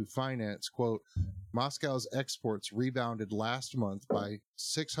 From Yahoo Finance, quote, Moscow's exports rebounded last month by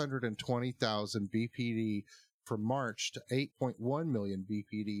 620,000 BPD from March to 8.1 million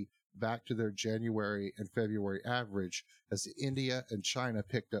BPD, back to their January and February average, as India and China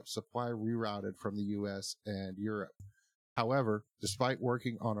picked up supply rerouted from the US and Europe. However, despite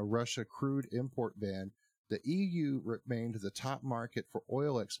working on a Russia crude import ban, the EU remained the top market for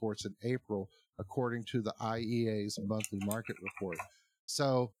oil exports in April, according to the IEA's monthly market report.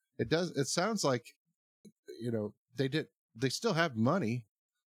 So it sounds like, they did they still have money.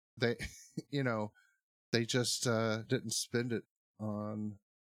 They, you know, they just didn't spend it on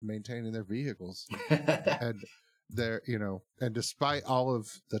maintaining their vehicles. And they're, and despite all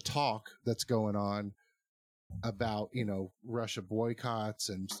of the talk that's going on about, Russia boycotts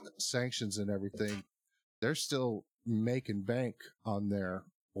and sanctions and everything, they're still making bank on their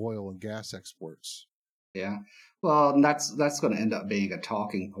oil and gas exports. Yeah. Well, and that's going to end up being a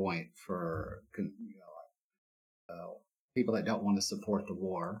talking point for people that don't want to support the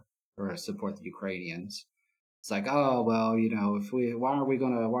war or support the Ukrainians. It's like, oh well, if why are we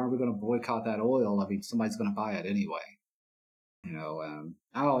gonna boycott that oil? I mean, somebody's gonna buy it anyway.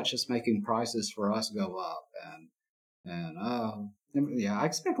 Oh, it's just making prices for us go up, yeah, I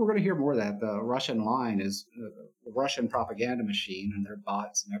expect we're going to hear more of that. The Russian line is the Russian propaganda machine and their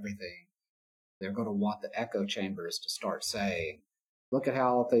bots and everything. They're going to want the echo chambers to start saying, look at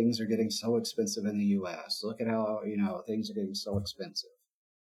how things are getting so expensive in the U.S. Look at how, things are getting so expensive.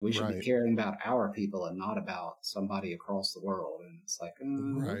 We should be caring about our people and not about somebody across the world. And it's like,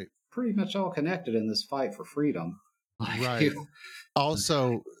 we're pretty much all connected in this fight for freedom. Right.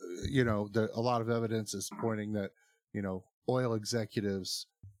 Also, a lot of evidence is pointing that, oil executives,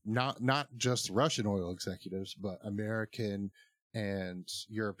 not just Russian oil executives, but American and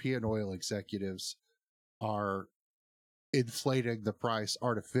European oil executives are inflating the price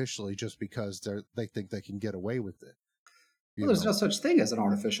artificially just because they think they can get away with it. Well, there's no such thing as an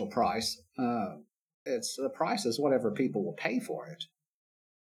artificial price. It's the price is whatever people will pay for it,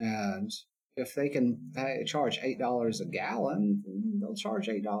 and if they can charge $8 a gallon, they'll charge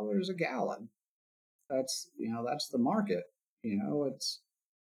 $8 a gallon. That's that's the market. It's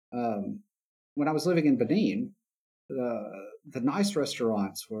when I was living in Benin, the nice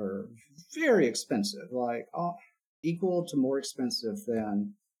restaurants were very expensive, like equal to more expensive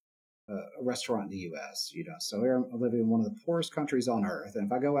than a restaurant in the U.S. So I'm living in one of the poorest countries on earth, and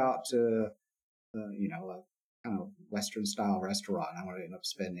if I go out to a kind of Western style restaurant, I'm going to end up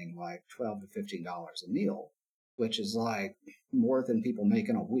spending like $12 to $15 a meal, which is like more than people make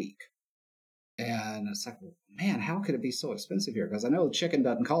in a week. And it's like, well, man, how could it be so expensive here? Because I know the chicken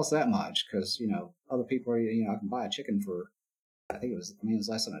doesn't cost that much. Because other people are, I can buy a chicken for, I think it was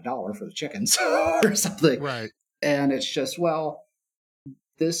less than $1 for the chickens or something. Right. And it's just, well,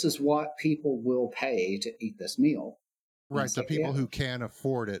 this is what people will pay to eat this meal. Right. The people who can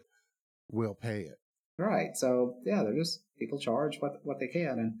afford it will pay it. Right. So yeah, they're just people charge what they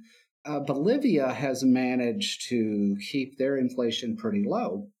can. And Bolivia has managed to keep their inflation pretty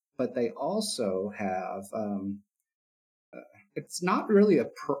low, but they also have it's not really I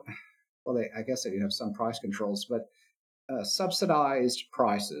guess they have some price controls, but subsidized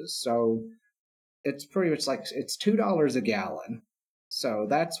prices. So it's pretty much like it's $2 a gallon. So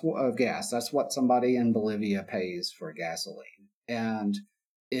that's of gas. That's what somebody in Bolivia pays for gasoline. And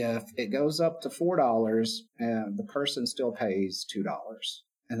if it goes up to $4, the person still pays $2,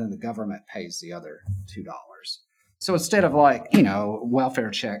 and then the government pays the other $2. So instead of like welfare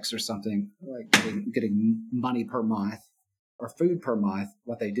checks or something, like getting money per month or food per month,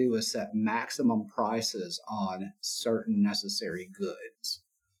 what they do is set maximum prices on certain necessary goods,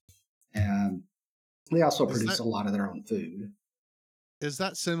 and they also produce a lot of their own food. Is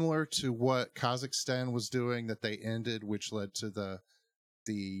that similar to what Kazakhstan was doing that they ended, which led to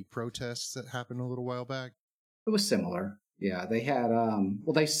the protests that happened a little while back? It was similar. Yeah, they had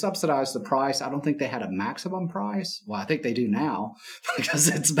they subsidized the price. I don't think they had a maximum price. Well, I think they do now because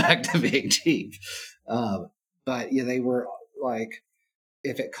it's back to being cheap. But yeah, they were like,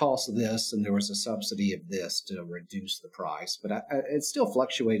 if it costs this, and there was a subsidy of this to reduce the price, but it still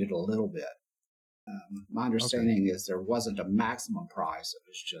fluctuated a little bit. My understanding is there wasn't a maximum price; it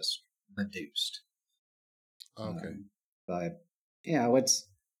was just reduced. Okay, but it's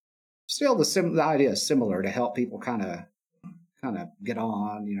still the idea is similar to help people kind of get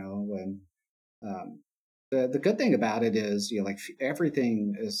on, and the good thing about it is, like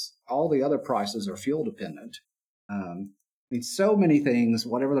everything is, all the other prices are fuel dependent. So many things,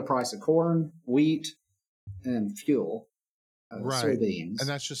 whatever the price of corn, wheat, and fuel, soybeans. And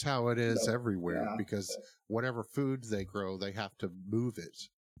that's just how it is everywhere, because whatever food they grow, they have to move it.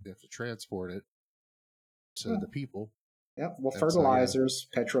 They have to transport it to the people. Yep. Well, fertilizers,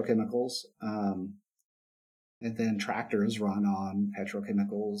 petrochemicals, and then tractors run on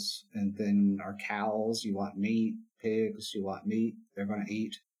petrochemicals. And then our cows, you want meat. Pigs, you want meat. They're going to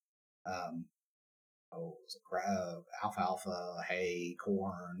eat alfalfa, hay,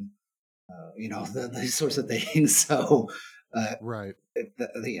 corn, these sorts of things. So, if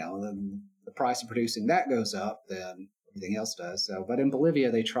the price of producing that goes up, then everything else does. So, but in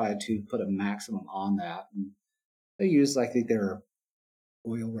Bolivia, they tried to put a maximum on that. And they use like their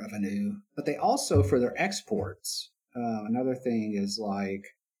oil revenue, but they also for their exports. Another thing is like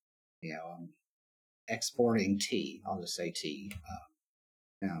you know exporting tea. I'll just say tea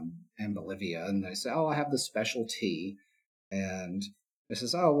in Bolivia, and they say, "Oh, I have this special tea," and it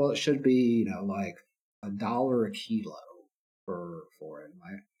says, "Oh, well, it should be like $1 a kilo for it."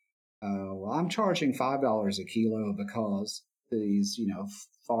 Like, well, I'm charging $5 a kilo because these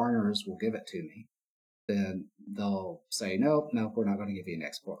foreigners will give it to me. Then they'll say, nope, nope, we're not going to give you an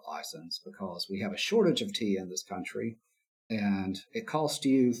export license because we have a shortage of tea in this country and it costs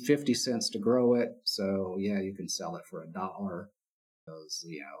you 50 cents to grow it. So yeah, you can sell it for $1 because,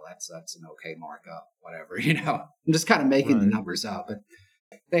 that's an okay markup, whatever, I'm just kind of making the Right. numbers up, but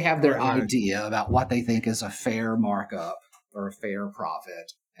they have their Right. idea about what they think is a fair markup or a fair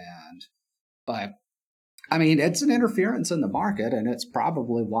profit. But I mean, it's an interference in the market, and it's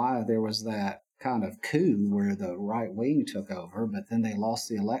probably why there was that kind of coup where the right wing took over, but then they lost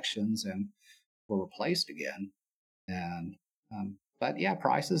the elections and were replaced again. And but yeah,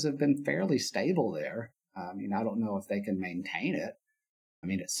 prices have been fairly stable there. I mean, I don't know if they can maintain it. I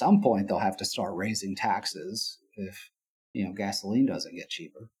mean, at some point they'll have to start raising taxes if gasoline doesn't get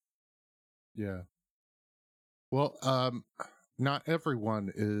cheaper. Yeah. Well, not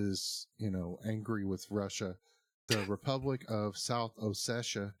everyone is, angry with Russia. The Republic of South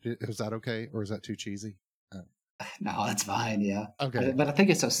Ossetia, is that okay? Or is that too cheesy? Uh, No, that's fine. Yeah, okay. but I think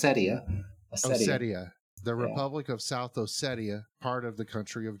it's Ossetia. Ossetia. Ossetia. The Yeah. Republic of South Ossetia, part of the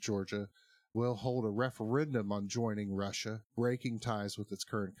country of Georgia, will hold a referendum on joining Russia, breaking ties with its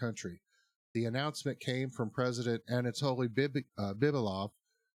current country. The announcement came from President Anatoly Bibilov,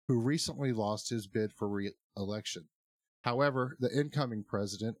 who recently lost his bid for re-election. However, the incoming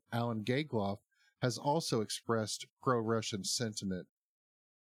president, Alan Gagloff, has also expressed pro-Russian sentiment.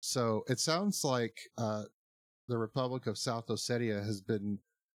 So it sounds like the Republic of South Ossetia has been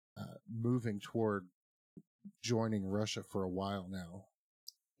moving toward joining Russia for a while now.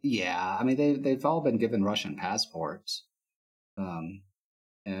 Yeah, I mean they've all been given Russian passports, um,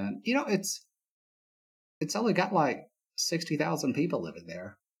 and it's only got like 60,000 people living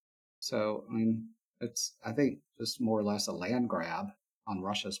there. So I mean it's I think just more or less a land grab on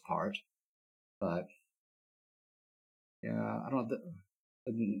Russia's part. But yeah, I don't know.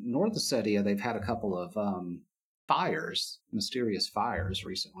 In North Ossetia they've had a couple of fires, mysterious fires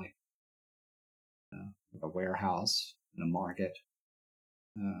recently. A warehouse and a market.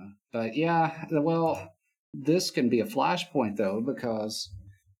 But yeah, well, this can be a flashpoint though because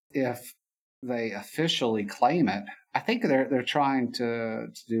if they officially claim it, I think they're trying to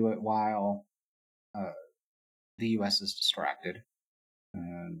do it while uh, the U.S. is distracted,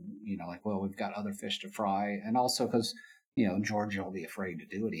 and like well, we've got other fish to fry, and also because Georgia will be afraid to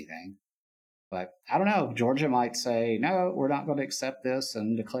do anything. But I don't know. Georgia might say no, we're not going to accept this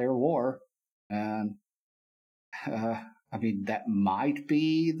and declare war, and I mean, that might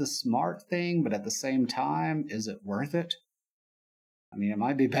be the smart thing, but at the same time, is it worth it? I mean, it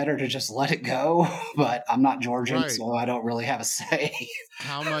might be better to just let it go, but I'm not Georgian, Right. so I don't really have a say.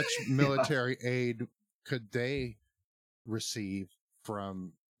 How much military aid could they receive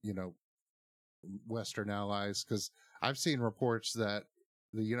from, Western allies? Because I've seen reports that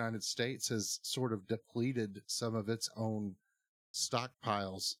the United States has sort of depleted some of its own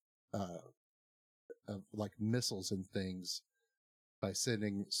stockpiles uh, of like missiles and things by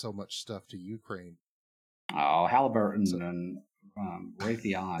sending so much stuff to Ukraine. Oh, So, Halliburton and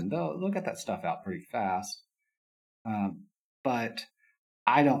Raytheon, they'll get that stuff out pretty fast. Um, but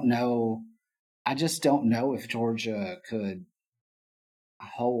I don't know. I just don't know if Georgia could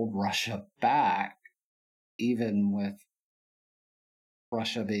hold Russia back, even with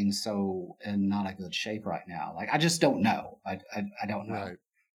Russia being so in not a good shape right now. Like, I just don't know. I don't know. right.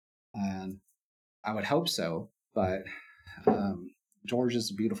 And I would hope so, but Georgia's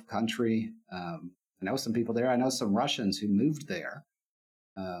a beautiful country. I know some people there. I know some Russians who moved there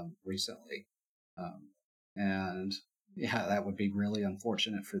recently, um, and yeah, that would be really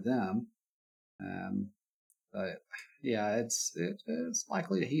unfortunate for them. Um, but yeah, it's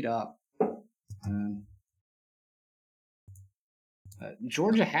likely to heat up. Um,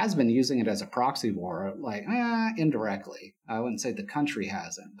 Georgia has been using it as a proxy war, like indirectly. I wouldn't say the country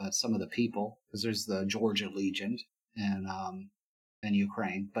hasn't, but some of the people, because there's the Georgia Legion in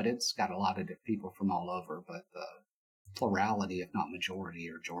Ukraine, but it's got a lot of people from all over. But the plurality, if not majority,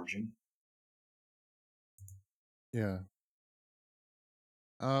 are Georgian. Yeah.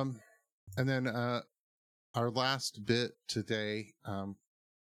 Um, and then our last bit today,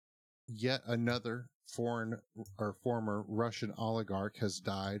 yet another foreign or former Russian oligarch has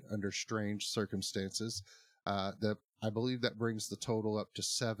died under strange circumstances. I believe that brings the total up to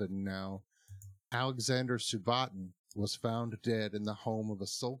 7 now. Alexander Subotin was found dead in the home of a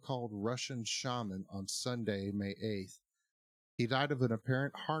so-called Russian shaman on Sunday, May 8th. He died of an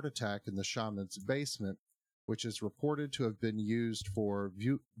apparent heart attack in the shaman's basement, which is reported to have been used for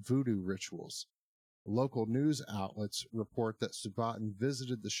voodoo rituals. Local news outlets report that Subotin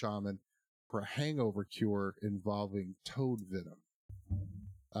visited the shaman for a hangover cure involving toad venom.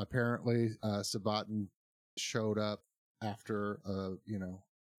 Apparently, Subotin showed up after,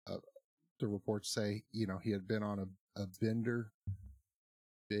 the reports say, he had been on a bender,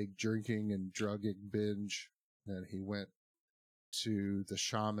 big drinking and drugging binge, and he went to the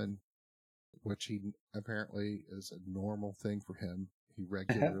shaman, which he apparently is a normal thing for him. He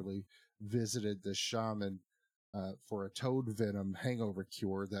regularly visited the shaman for a toad venom hangover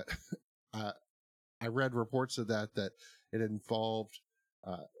cure that I read reports of that it involved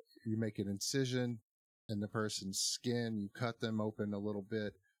you make an incision in the person's skin, you cut them open a little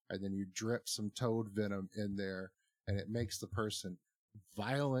bit, and then you drip some toad venom in there, and it makes the person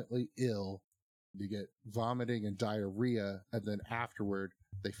violently ill. You get vomiting and diarrhea, and then afterward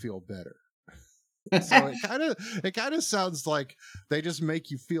they feel better. So it kind of sounds like they just make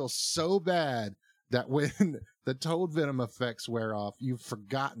you feel so bad that when the toad venom effects wear off, you've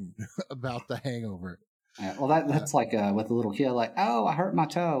forgotten about the hangover. Well, that's like with a little kid, like, oh, I hurt my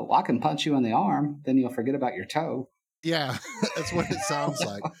toe. Well, I can punch you in the arm. Then you'll forget about your toe. Yeah, that's what it sounds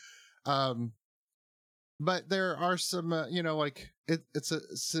like. But there are some,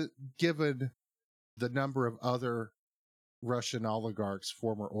 it's given the number of other Russian oligarchs,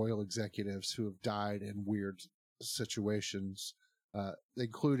 former oil executives who have died in weird situations,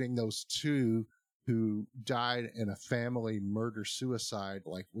 including those 2 who died in a family murder-suicide,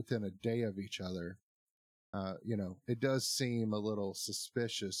 like within a day of each other. It does seem a little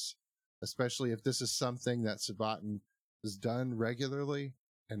suspicious, especially if this is something that Subotin has done regularly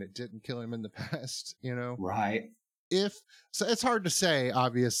and it didn't kill him in the past, Right. So it's hard to say,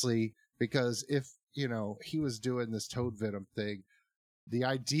 obviously, because if, he was doing this toad venom thing, the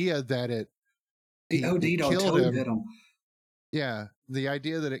idea that it OD'd on killed toad him. venom. Yeah. The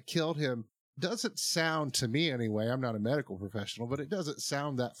idea that it killed him doesn't sound, to me anyway, I'm not a medical professional, but it doesn't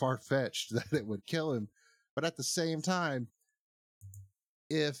sound that far-fetched that it would kill him. But at the same time,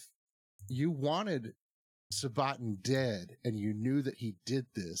 if you wanted Subotin dead and you knew that he did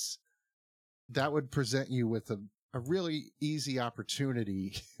this, that would present you with a really easy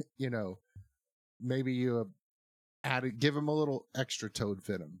opportunity. Maybe you give him a little extra toad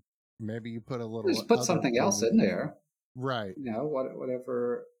venom. Maybe you put a little. Just put something else in there. Right.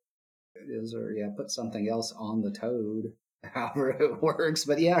 Whatever it is, or put something else on the toad. However it works,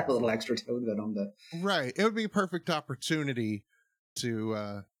 but a little extra toad venom. Right. It would be a perfect opportunity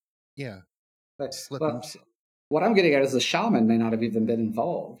to, slip him. What I'm getting at is the shaman may not have even been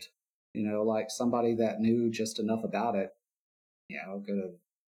involved. Like somebody that knew just enough about it, could have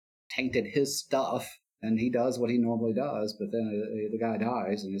tainted his stuff, and he does what he normally does, but then the guy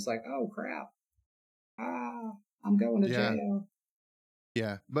dies, and he's like, oh, crap. I'm going to jail.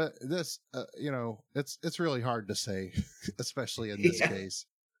 Yeah, but this, it's really hard to say, especially in this case.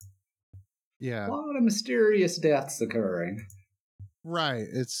 Yeah. A lot of mysterious deaths occurring. Right.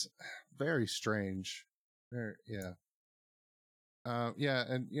 It's very strange. Yeah.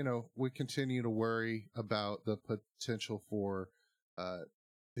 And, we continue to worry about the potential for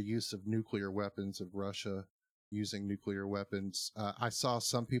the use of nuclear weapons, of Russia using nuclear weapons. I saw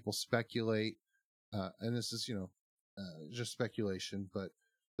some people speculate, and this is, just speculation, but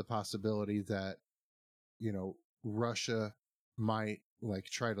the possibility that, Russia might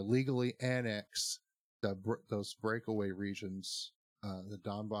try to legally annex those breakaway regions, the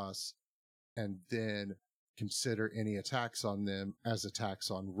Donbass, and then consider any attacks on them as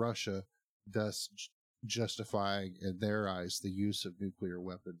attacks on Russia, thus justifying in their eyes the use of nuclear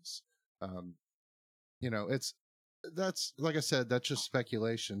weapons. That's like I said, that's just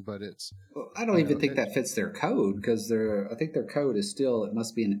speculation, but it's. Well, I don't even think that fits their code, because I think their code is still, it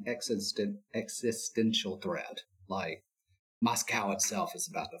must be an existential threat, like Moscow itself is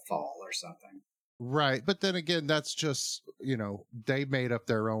about to fall or something. Right. But then again, that's just, they made up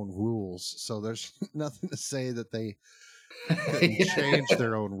their own rules. So there's nothing to say that they couldn't change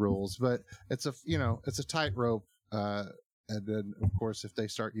their own rules. But it's a tightrope. And then, of course, if they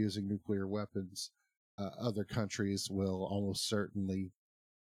start using nuclear weapons, other countries will almost certainly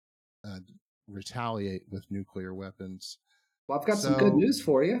retaliate with nuclear weapons. Well, I've got some good news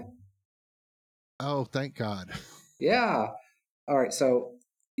for you. Oh, thank God. Yeah. All right. So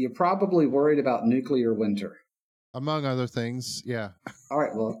you're probably worried about nuclear winter. Among other things, yeah. All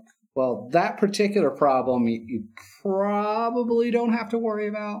right. Well, Well, that particular problem you probably don't have to worry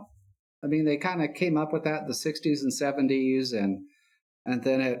about. I mean, they kind of came up with that in the 60s and 70s, and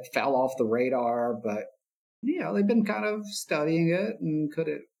then it fell off the radar. But they've been kind of studying it, and could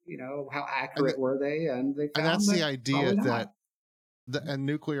it, how And accurate were they? And they and found that's the that idea probably that not. a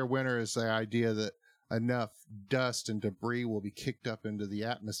nuclear winter is the idea that enough dust and debris will be kicked up into the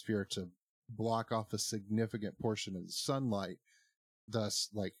atmosphere to block off a significant portion of the sunlight, thus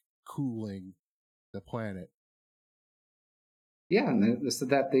like cooling the planet. Yeah, and they said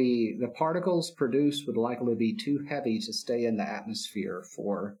that the particles produced would likely be too heavy to stay in the atmosphere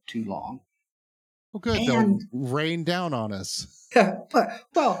for too long. Well, good. They'll And rain down on us. but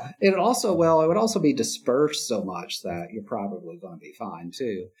it would also be dispersed so much that you're probably going to be fine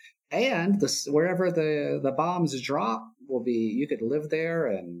too. And wherever the bombs drop will be, you could live there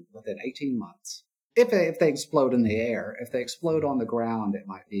and within 18 months. If they explode in the air, if they explode on the ground, it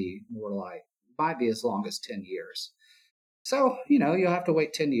might be as long as 10 years. So, you'll have to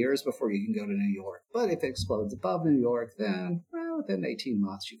wait 10 years before you can go to New York. But if it explodes above New York, then, well, within 18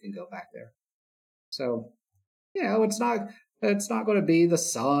 months, you can go back there. So, it's not going to be the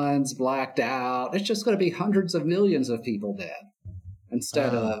sun's blacked out. It's just going to be hundreds of millions of people dead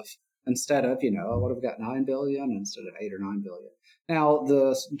instead Uh, of, what have we got, 9 billion instead of 8 or 9 billion. Now,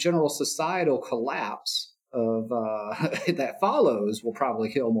 the general societal collapse of that follows will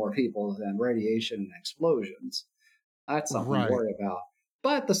probably kill more people than radiation and explosions. That's something to right. worry about.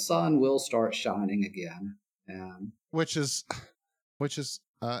 But the sun will start shining again. And Which is,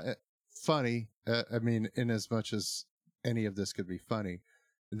 funny. I mean, in as much as any of this could be funny,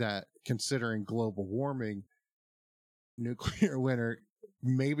 that considering global warming, nuclear winter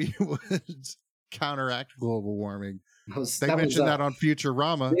maybe would counteract global warming. They that was mentioned that on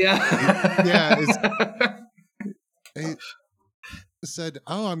Futurama. Yeah, yeah. he said,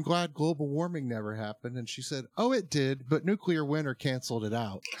 "Oh, I'm glad global warming never happened," and she said, "Oh, it did, but nuclear winter canceled it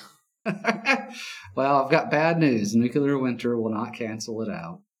out." Well, I've got bad news. Nuclear winter will not cancel it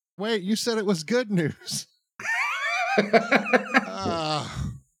out. Wait, you said it was good news. uh,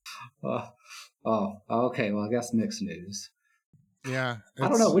 Okay. Well, I guess mixed news. yeah, I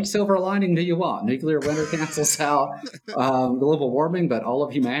don't know. it's Which silver lining do you want? Nuclear winter cancels out global warming, but all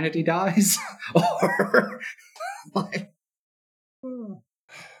of humanity dies? Or like,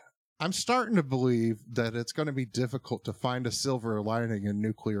 I'm starting to believe that it's going to be difficult to find a silver lining in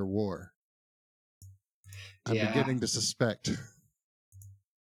nuclear war. I'm yeah. beginning to suspect.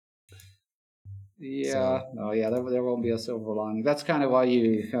 Yeah. So, Oh, yeah. There won't be a silver lining. That's kind of why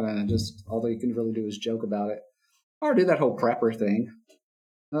you kind of just, all you can really do is joke about it or do that whole prepper thing.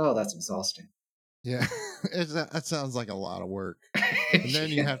 Oh, that's exhausting. yeah, that sounds like a lot of work. And then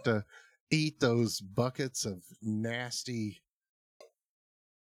you Yeah. have to eat those buckets of nasty,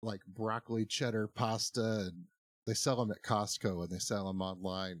 like broccoli cheddar pasta, and they sell them at Costco and they sell them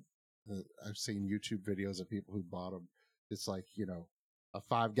online. I've seen YouTube videos of people who bought them. It's like, a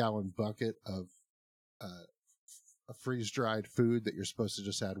 5-gallon bucket of uh, a freeze dried food that you're supposed to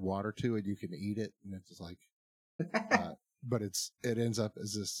just add water to and you can eat it. And it's like, but it ends up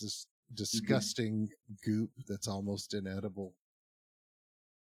as this disgusting goop that's almost inedible.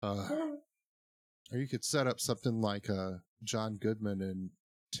 Or you could set up something like John Goodman in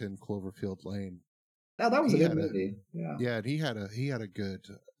 10 Cloverfield Lane. Oh, that was a He good had movie. Yeah. and he had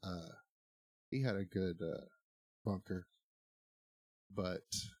a good bunker, but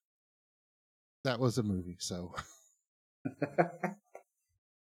that was a movie. So,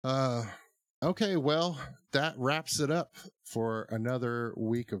 okay, well, that wraps it up for another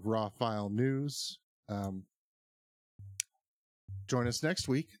week of Raw File News. Join us next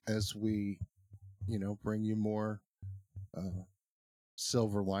week as we, bring you more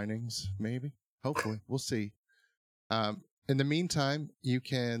silver linings, maybe. Hopefully, we'll see. In the meantime, you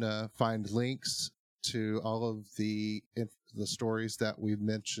can find links to all of the stories that we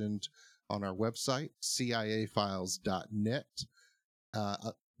mentioned on our website, ciafiles.net.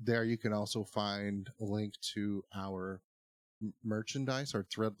 There you can also find a link to our merchandise, our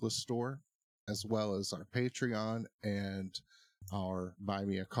Threadless store, as well as our Patreon and our Buy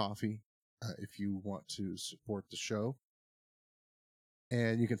Me a Coffee if you want to support the show.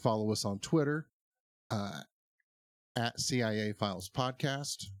 And you can follow us on Twitter at CIA Files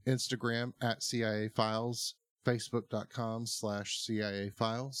Podcast, Instagram at CIA Files, Facebook.com/CIA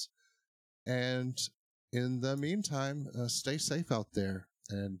Files. And in the meantime, stay safe out there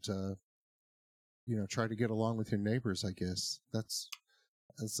and, try to get along with your neighbors, I guess. That's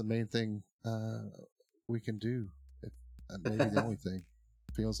the main thing we can do. Maybe the only thing,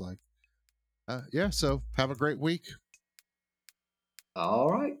 feels like. Yeah, so have a great week. All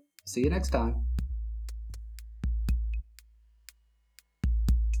right. See you next time.